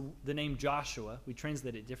as the name Joshua. We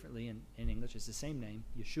translate it differently in English. It's the same name,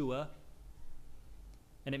 Yeshua,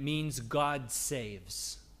 and it means God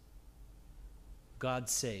saves. God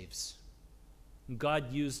saves. And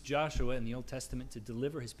God used Joshua in the Old Testament to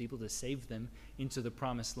deliver his people, to save them into the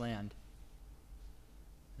promised land.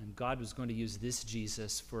 And God was going to use this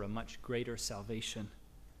Jesus for a much greater salvation.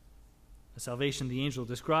 A salvation the angel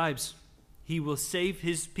describes. He will save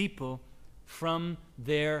his people from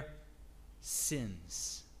their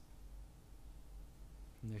sins.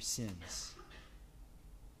 From their sins.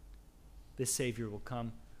 This Savior will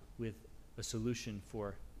come with a solution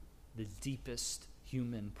for the deepest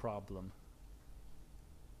human problem.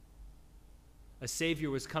 A Savior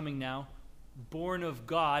was coming now, born of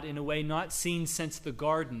God in a way not seen since the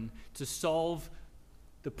garden, to solve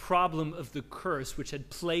the problem of the curse which had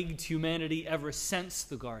plagued humanity ever since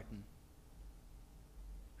the garden.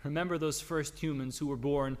 Remember those first humans who were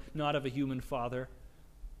born not of a human father,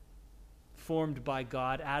 formed by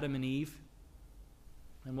God, Adam and Eve,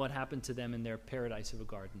 and what happened to them in their paradise of a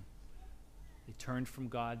garden. They turned from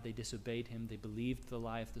God, they disobeyed him, they believed the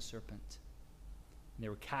lie of the serpent, and they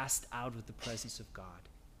were cast out of the presence of God.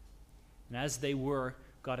 And as they were,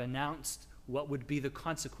 God announced what would be the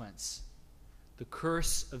consequence. The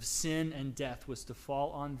curse of sin and death was to fall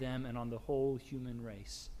on them and on the whole human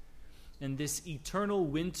race. And this eternal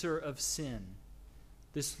winter of sin,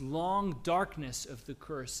 this long darkness of the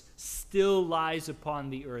curse, still lies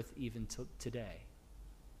upon the earth even today.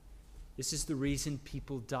 This is the reason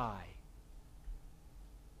people die.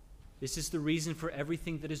 This is the reason for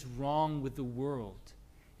everything that is wrong with the world,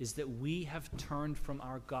 is that we have turned from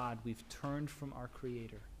our God. We've turned from our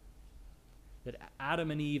Creator. That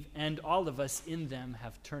Adam and Eve and all of us in them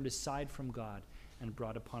have turned aside from God and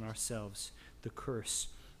brought upon ourselves the curse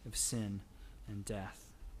of sin and death.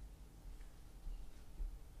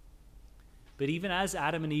 But even as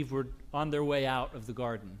Adam and Eve were on their way out of the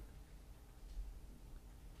garden,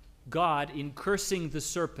 God, in cursing the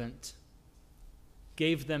serpent,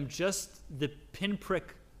 gave them just the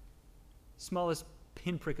smallest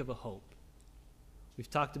pinprick of a hope. We've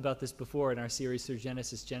talked about this before in our series through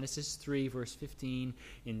Genesis. Genesis 3, verse 15,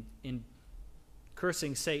 in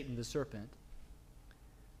cursing Satan, the serpent,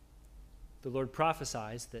 the Lord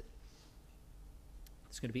prophesies that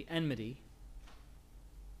there's going to be enmity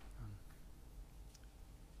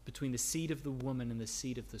between the seed of the woman and the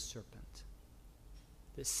seed of the serpent.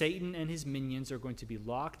 That Satan and his minions are going to be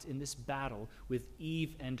locked in this battle with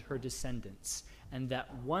Eve and her descendants. And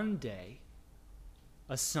that one day,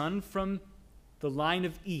 a son from the line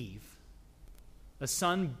of Eve a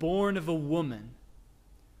son born of a woman,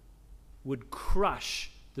 would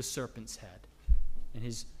crush the serpent's head, and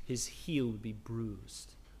his heel would be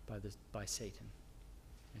bruised by Satan.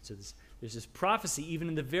 And so there's this prophecy, even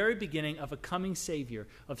in the very beginning, of a coming Savior,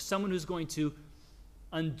 of someone who's going to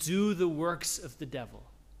undo the works of the devil,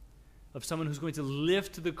 of someone who's going to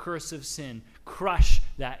lift the curse of sin, crush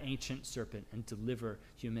that ancient serpent, and deliver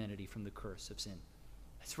humanity from the curse of sin.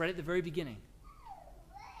 That's right at the very beginning.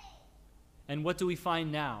 And what do we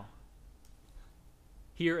find now?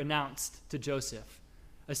 Here announced to Joseph,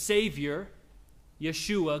 a Savior,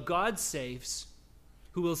 Yeshua, God saves,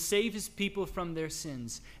 who will save his people from their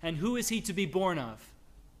sins. And who is he to be born of?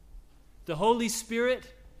 The Holy Spirit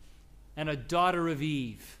and a daughter of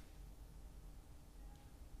Eve.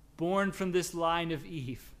 Born from this line of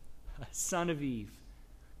Eve, a son of Eve,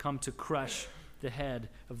 come to crush the head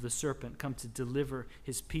of the serpent, come to deliver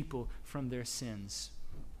his people from their sins.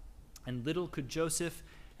 And little could Joseph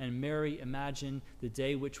and Mary imagine the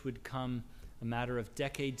day which would come a matter of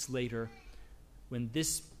decades later, when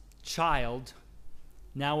this child,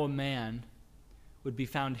 now a man, would be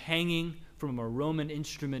found hanging from a Roman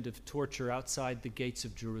instrument of torture outside the gates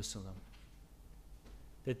of Jerusalem.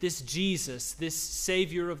 That this Jesus, this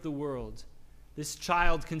Savior of the world, this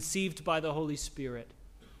child conceived by the Holy Spirit,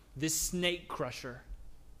 this snake crusher,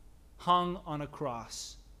 hung on a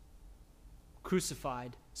cross,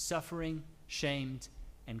 crucified, suffering, shamed,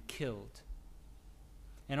 and killed.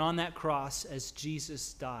 And on that cross, as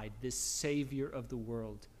Jesus died, this Savior of the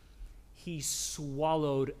world, he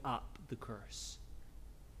swallowed up the curse.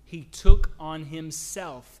 He took on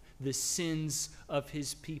himself the sins of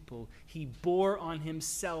his people. He bore on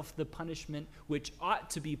himself the punishment which ought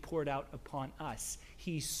to be poured out upon us.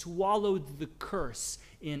 He swallowed the curse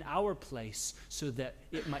in our place so that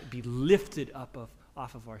it might be lifted up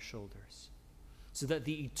off of our shoulders, so that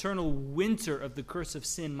the eternal winter of the curse of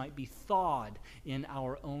sin might be thawed in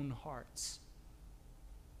our own hearts.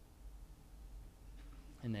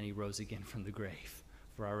 And then he rose again from the grave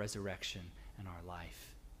for our resurrection and our life.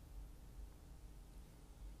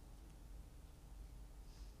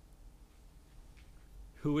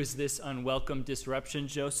 Who is this unwelcome disruption,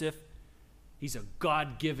 Joseph? He's a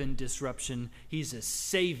God-given disruption. He's a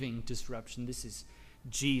saving disruption. This is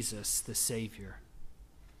Jesus, the Savior.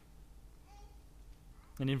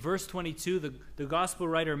 And in verse 22, the gospel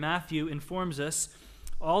writer Matthew informs us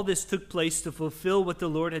all this took place to fulfill what the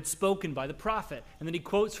Lord had spoken by the prophet. And then he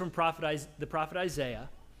quotes from the prophet Isaiah.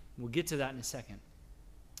 We'll get to that in a second.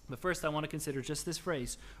 But first I want to consider just this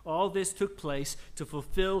phrase. All this took place to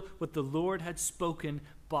fulfill what the Lord had spoken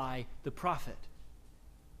by the prophet.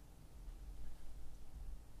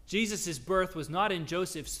 Jesus' birth was not in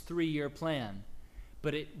Joseph's 3-year plan,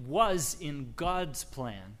 but it was in God's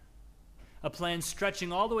plan. A plan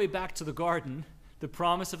stretching all the way back to the garden, the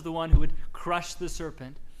promise of the one who would crush the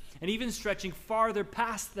serpent, and even stretching farther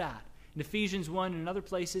past that. In Ephesians 1 and other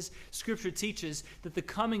places, Scripture teaches that the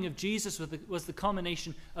coming of Jesus was the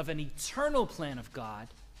culmination of an eternal plan of God,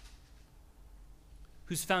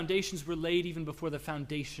 whose foundations were laid even before the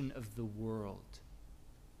foundation of the world.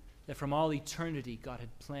 That from all eternity, God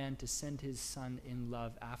had planned to send his Son in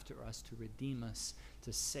love after us to redeem us,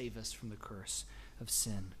 to save us from the curse of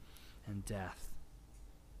sin and death.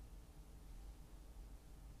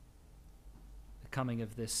 The coming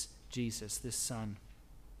of this Jesus, this Son,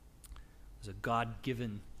 was a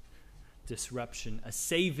God-given disruption, a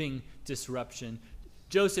saving disruption.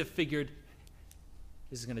 Joseph figured,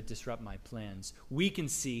 this is going to disrupt my plans. We can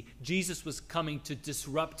see Jesus was coming to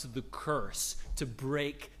disrupt the curse, to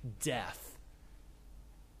break death,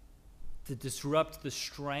 to disrupt the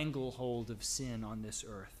stranglehold of sin on this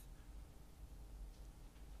earth.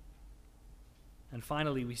 And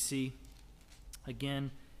finally, we see, again,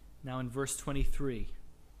 now in verse 23,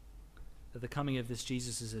 that the coming of this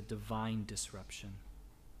Jesus is a divine disruption.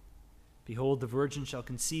 Behold, the virgin shall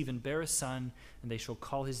conceive and bear a son, and they shall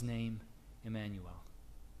call his name Emmanuel.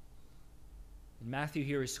 And Matthew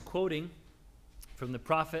here is quoting from the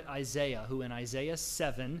prophet Isaiah, who in Isaiah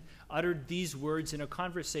 7 uttered these words in a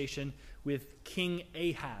conversation with King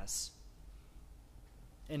Ahaz.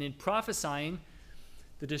 And in prophesying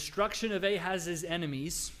the destruction of Ahaz's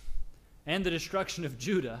enemies and the destruction of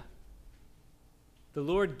Judah, the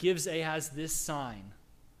Lord gives Ahaz this sign.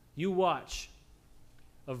 You watch.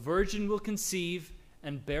 A virgin will conceive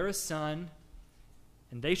and bear a son,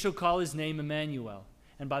 and they shall call his name Emmanuel.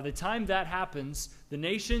 And by the time that happens, the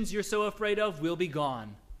nations you're so afraid of will be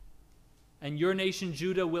gone, and your nation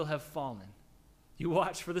Judah will have fallen. You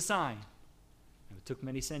watch for the sign. It took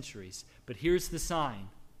many centuries, but here's the sign.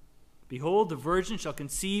 Behold, the virgin shall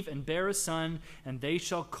conceive and bear a son, and they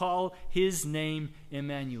shall call his name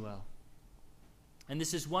Emmanuel. And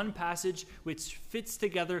this is one passage which fits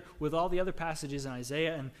together with all the other passages in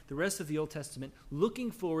Isaiah and the rest of the Old Testament,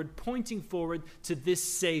 looking forward, pointing forward to this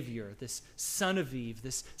Savior, this Son of Eve,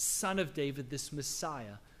 this Son of David, this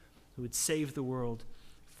Messiah who would save the world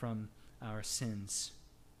from our sins.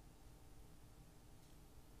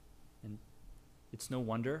 And it's no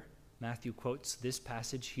wonder Matthew quotes this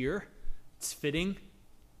passage here. It's fitting.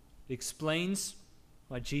 It explains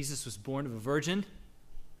why Jesus was born of a virgin.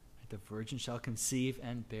 The virgin shall conceive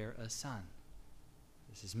and bear a son.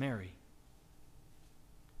 This is Mary.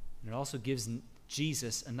 And it also gives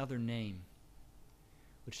Jesus another name,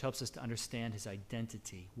 which helps us to understand his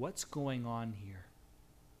identity. What's going on here?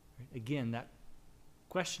 Right? Again, that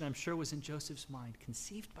question I'm sure was in Joseph's mind.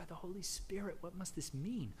 Conceived by the Holy Spirit, what must this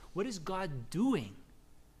mean? What is God doing?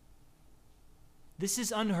 This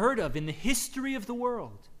is unheard of in the history of the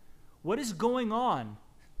world. What is going on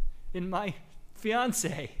in my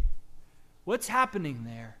fiancé? What's happening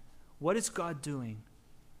there? What is God doing?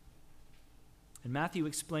 And Matthew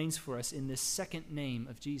explains for us in this second name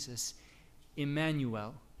of Jesus,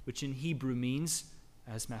 Emmanuel, which in Hebrew means,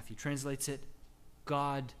 as Matthew translates it,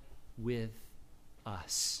 God with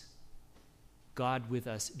us. God with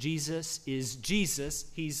us. Jesus is Jesus.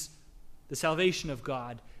 He's the salvation of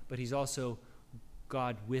God, but he's also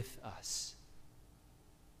God with us.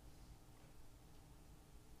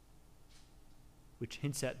 Which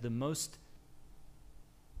hints at the most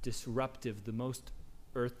disruptive, the most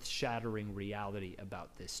earth-shattering reality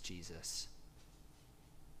about this Jesus.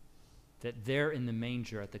 That there in the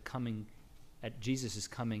manger at Jesus'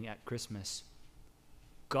 coming at Christmas,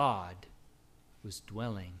 God was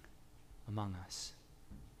dwelling among us.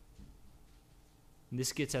 And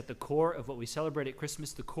this gets at the core of what we celebrate at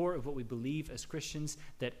Christmas, the core of what we believe as Christians,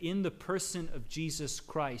 that in the person of Jesus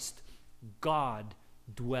Christ, God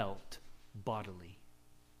dwelt bodily.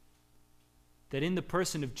 That in the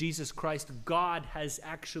person of Jesus Christ, God has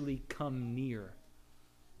actually come near.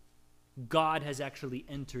 God has actually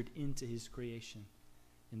entered into his creation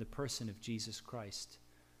in the person of Jesus Christ,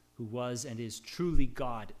 who was and is truly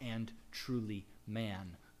God and truly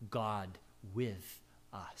man, God with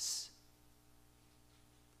us.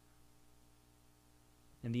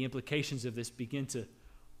 And the implications of this begin to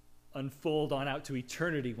unfold on out to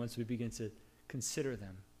eternity once we begin to consider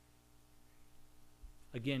them.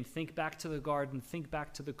 Again, think back to the garden, think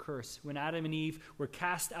back to the curse. When Adam and Eve were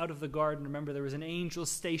cast out of the garden, remember there was an angel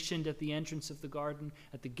stationed at the entrance of the garden,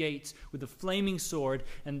 at the gates, with a flaming sword,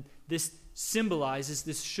 and this symbolizes,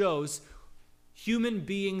 this shows, human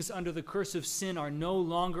beings under the curse of sin are no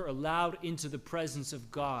longer allowed into the presence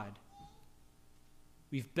of God.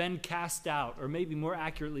 We've been cast out, or maybe more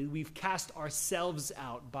accurately, we've cast ourselves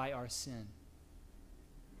out by our sin.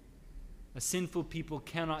 A sinful people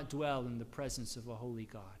cannot dwell in the presence of a holy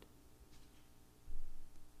God.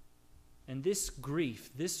 And this grief,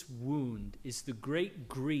 this wound, is the great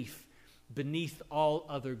grief beneath all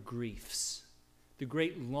other griefs, the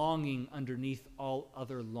great longing underneath all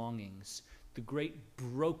other longings, the great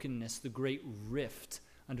brokenness, the great rift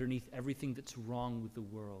underneath everything that's wrong with the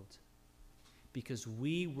world. Because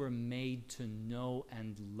we were made to know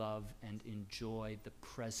and love and enjoy the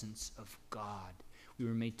presence of God. We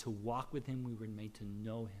were made to walk with him. We were made to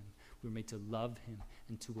know him. We were made to love him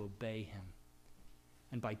and to obey him.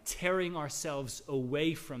 And by tearing ourselves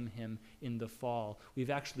away from him in the fall, we've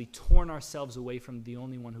actually torn ourselves away from the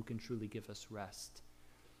only one who can truly give us rest.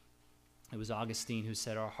 It was Augustine who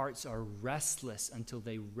said, our hearts are restless until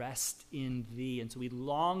they rest in thee. And so we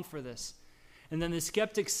long for this. And then the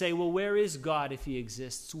skeptics say, well, where is God if he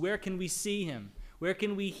exists? Where can we see him? Where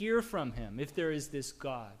can we hear from him if there is this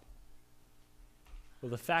God? Well,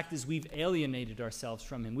 the fact is we've alienated ourselves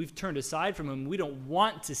from him. We've turned aside from him. We don't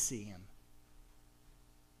want to see him.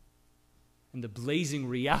 And the blazing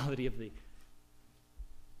reality of the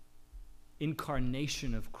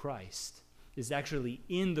incarnation of Christ is actually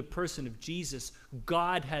in the person of Jesus.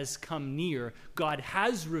 God has come near. God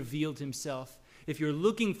has revealed himself. If you're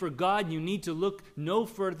looking for God, you need to look no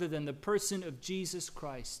further than the person of Jesus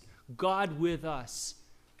Christ. God with us.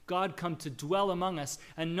 God come to dwell among us.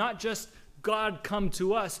 And not just God come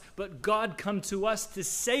to us, but God come to us to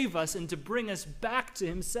save us and to bring us back to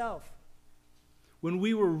himself. When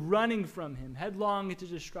we were running from him, headlong into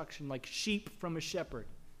destruction, like sheep from a shepherd,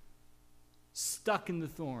 stuck in the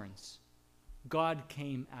thorns, God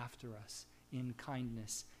came after us in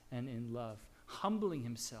kindness and in love, humbling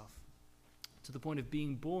himself to the point of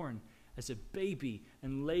being born as a baby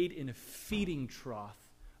and laid in a feeding trough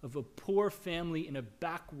of a poor family in a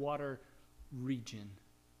backwater region.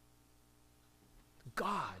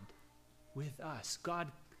 God with us.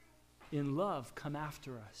 God in love come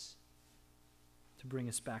after us to bring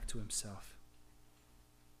us back to himself.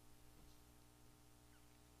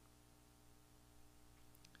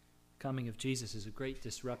 The coming of Jesus is a great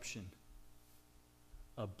disruption,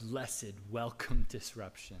 a blessed, welcome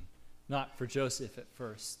disruption. Not for Joseph at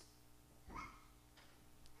first,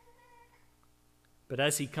 but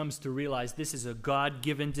as he comes to realize this is a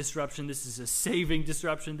God-given disruption, this is a saving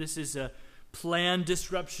disruption, this is a planned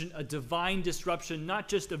disruption, a divine disruption, not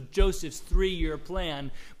just of Joseph's 3-year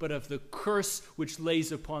plan, but of the curse which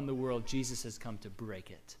lays upon the world. Jesus has come to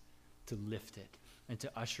break it, to lift it, and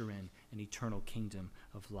to usher in an eternal kingdom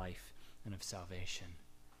of life and of salvation.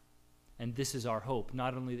 And this is our hope,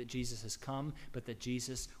 not only that Jesus has come, but that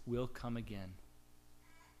Jesus will come again.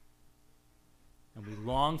 And we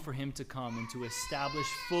long for him to come and to establish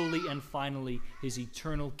fully and finally his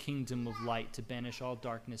eternal kingdom of light, to banish all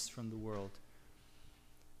darkness from the world,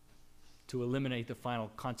 to eliminate the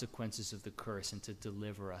final consequences of the curse, and to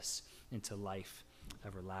deliver us into life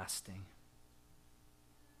everlasting.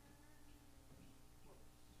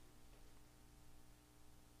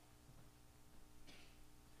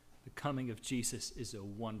 The coming of Jesus is a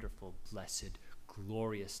wonderful, blessed,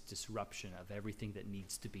 glorious disruption of everything that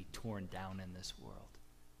needs to be torn down in this world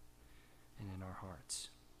and in our hearts.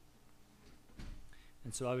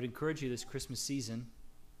 And so I would encourage you this Christmas season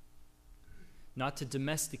not to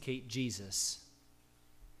domesticate Jesus.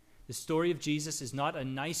 The story of Jesus is not a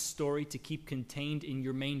nice story to keep contained in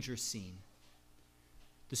your manger scene.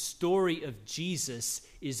 The story of Jesus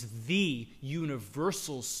is the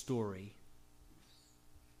universal story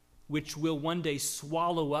which will one day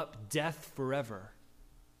swallow up death forever.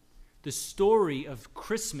 The story of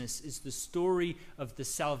Christmas is the story of the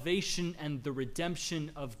salvation and the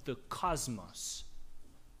redemption of the cosmos.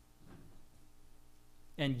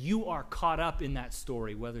 And you are caught up in that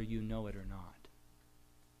story, whether you know it or not.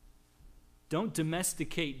 Don't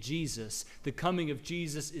domesticate Jesus. The coming of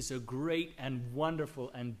Jesus is a great and wonderful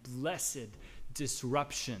and blessed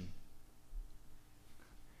disruption.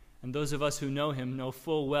 And those of us who know him know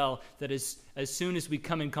full well that as soon as we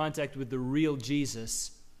come in contact with the real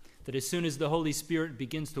Jesus, that as soon as the Holy Spirit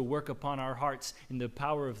begins to work upon our hearts in the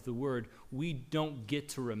power of the Word, we don't get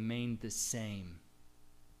to remain the same.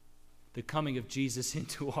 The coming of Jesus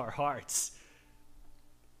into our hearts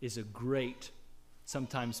is a great,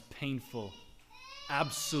 sometimes painful,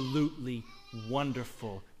 absolutely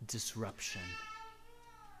wonderful disruption.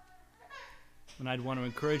 And I'd want to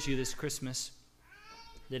encourage you this Christmas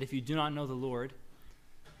that if you do not know the Lord,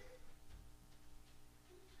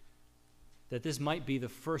 that this might be the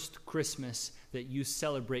first Christmas that you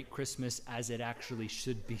celebrate Christmas as it actually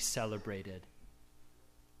should be celebrated.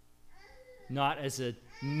 Not as a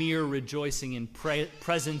mere rejoicing in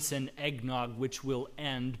presents and eggnog, which will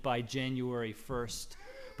end by January 1st,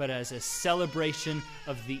 but as a celebration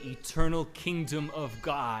of the eternal kingdom of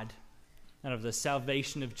God and of the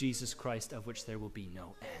salvation of Jesus Christ, of which there will be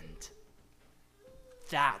no end.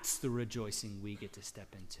 That's the rejoicing we get to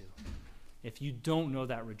step into. If you don't know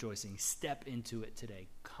that rejoicing, step into it today.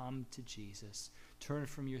 Come to Jesus. Turn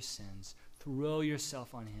from your sins. Throw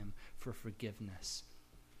yourself on him for forgiveness.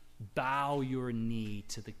 Bow your knee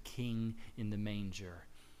to the King in the manger.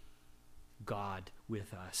 God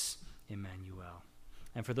with us, Emmanuel.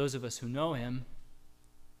 And for those of us who know him,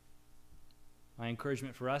 my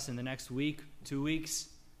encouragement for us in the next week, 2 weeks,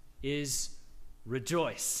 is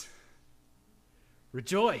rejoice.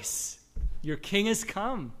 Rejoice. Your King has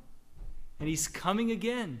come, and he's coming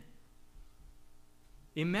again.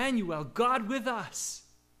 Emmanuel, God with us.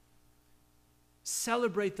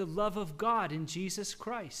 Celebrate the love of God in Jesus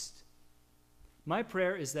Christ. My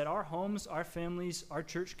prayer is that our homes, our families, our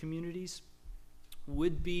church communities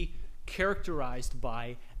would be characterized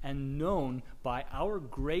by and known by our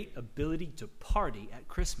great ability to party at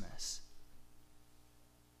Christmas.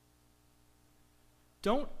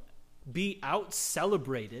 Don't be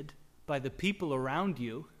out-celebrated by the people around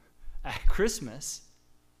you at Christmas.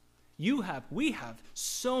 We have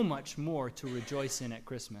so much more to rejoice in at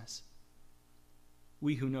Christmas.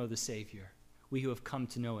 We who know the Savior, we who have come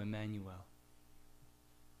to know Emmanuel.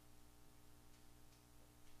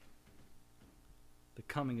 The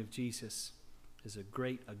coming of Jesus is a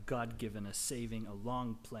great, a God-given, a saving, a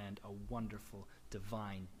long-planned, a wonderful,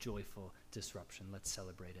 divine, joyful disruption. Let's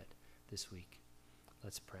celebrate it this week.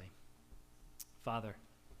 Let's pray. Father,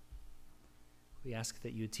 we ask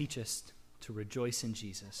that you would teach us to rejoice in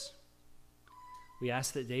Jesus. We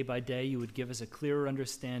ask that day by day you would give us a clearer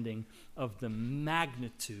understanding of the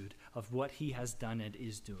magnitude of what he has done and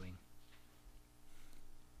is doing.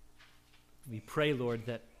 We pray, Lord,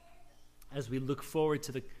 that as we look forward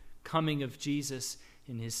to the coming of Jesus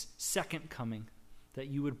in his second coming, that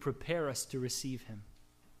you would prepare us to receive him,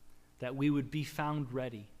 that we would be found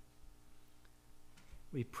ready.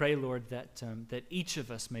 We pray, Lord, that each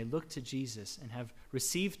of us may look to Jesus and have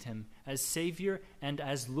received him as Savior and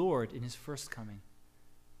as Lord in his first coming,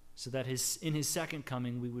 so that in his second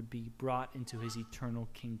coming we would be brought into his eternal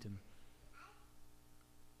kingdom.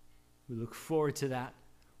 We look forward to that.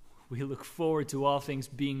 We look forward to all things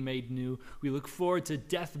being made new. We look forward to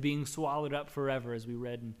death being swallowed up forever, as we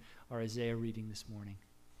read in our Isaiah reading this morning.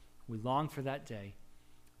 We long for that day.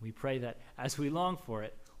 We pray that as we long for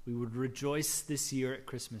it, we would rejoice this year at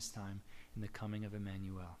Christmas time in the coming of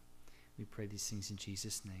Emmanuel. We pray these things in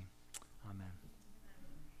Jesus' name. Amen.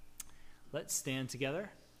 Let's stand together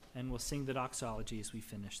and we'll sing the doxology as we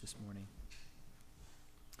finish this morning.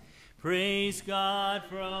 Praise God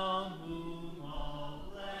from whom all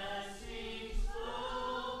blessings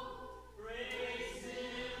flow. Praise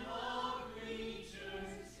him, all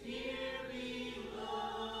creatures here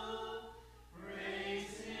below.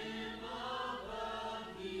 Praise him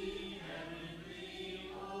above the heavenly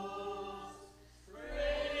hosts.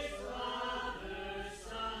 Praise Father,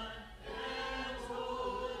 Son, and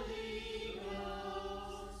Holy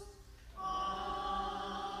Ghost. Amen.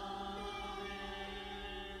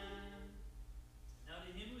 Now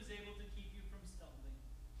to him who is able to keep you from stumbling,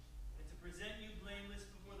 and to present you blameless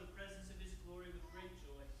before the presence of his glory with great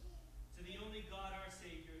joy, to the only God our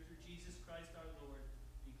Savior, through Jesus Christ our Lord.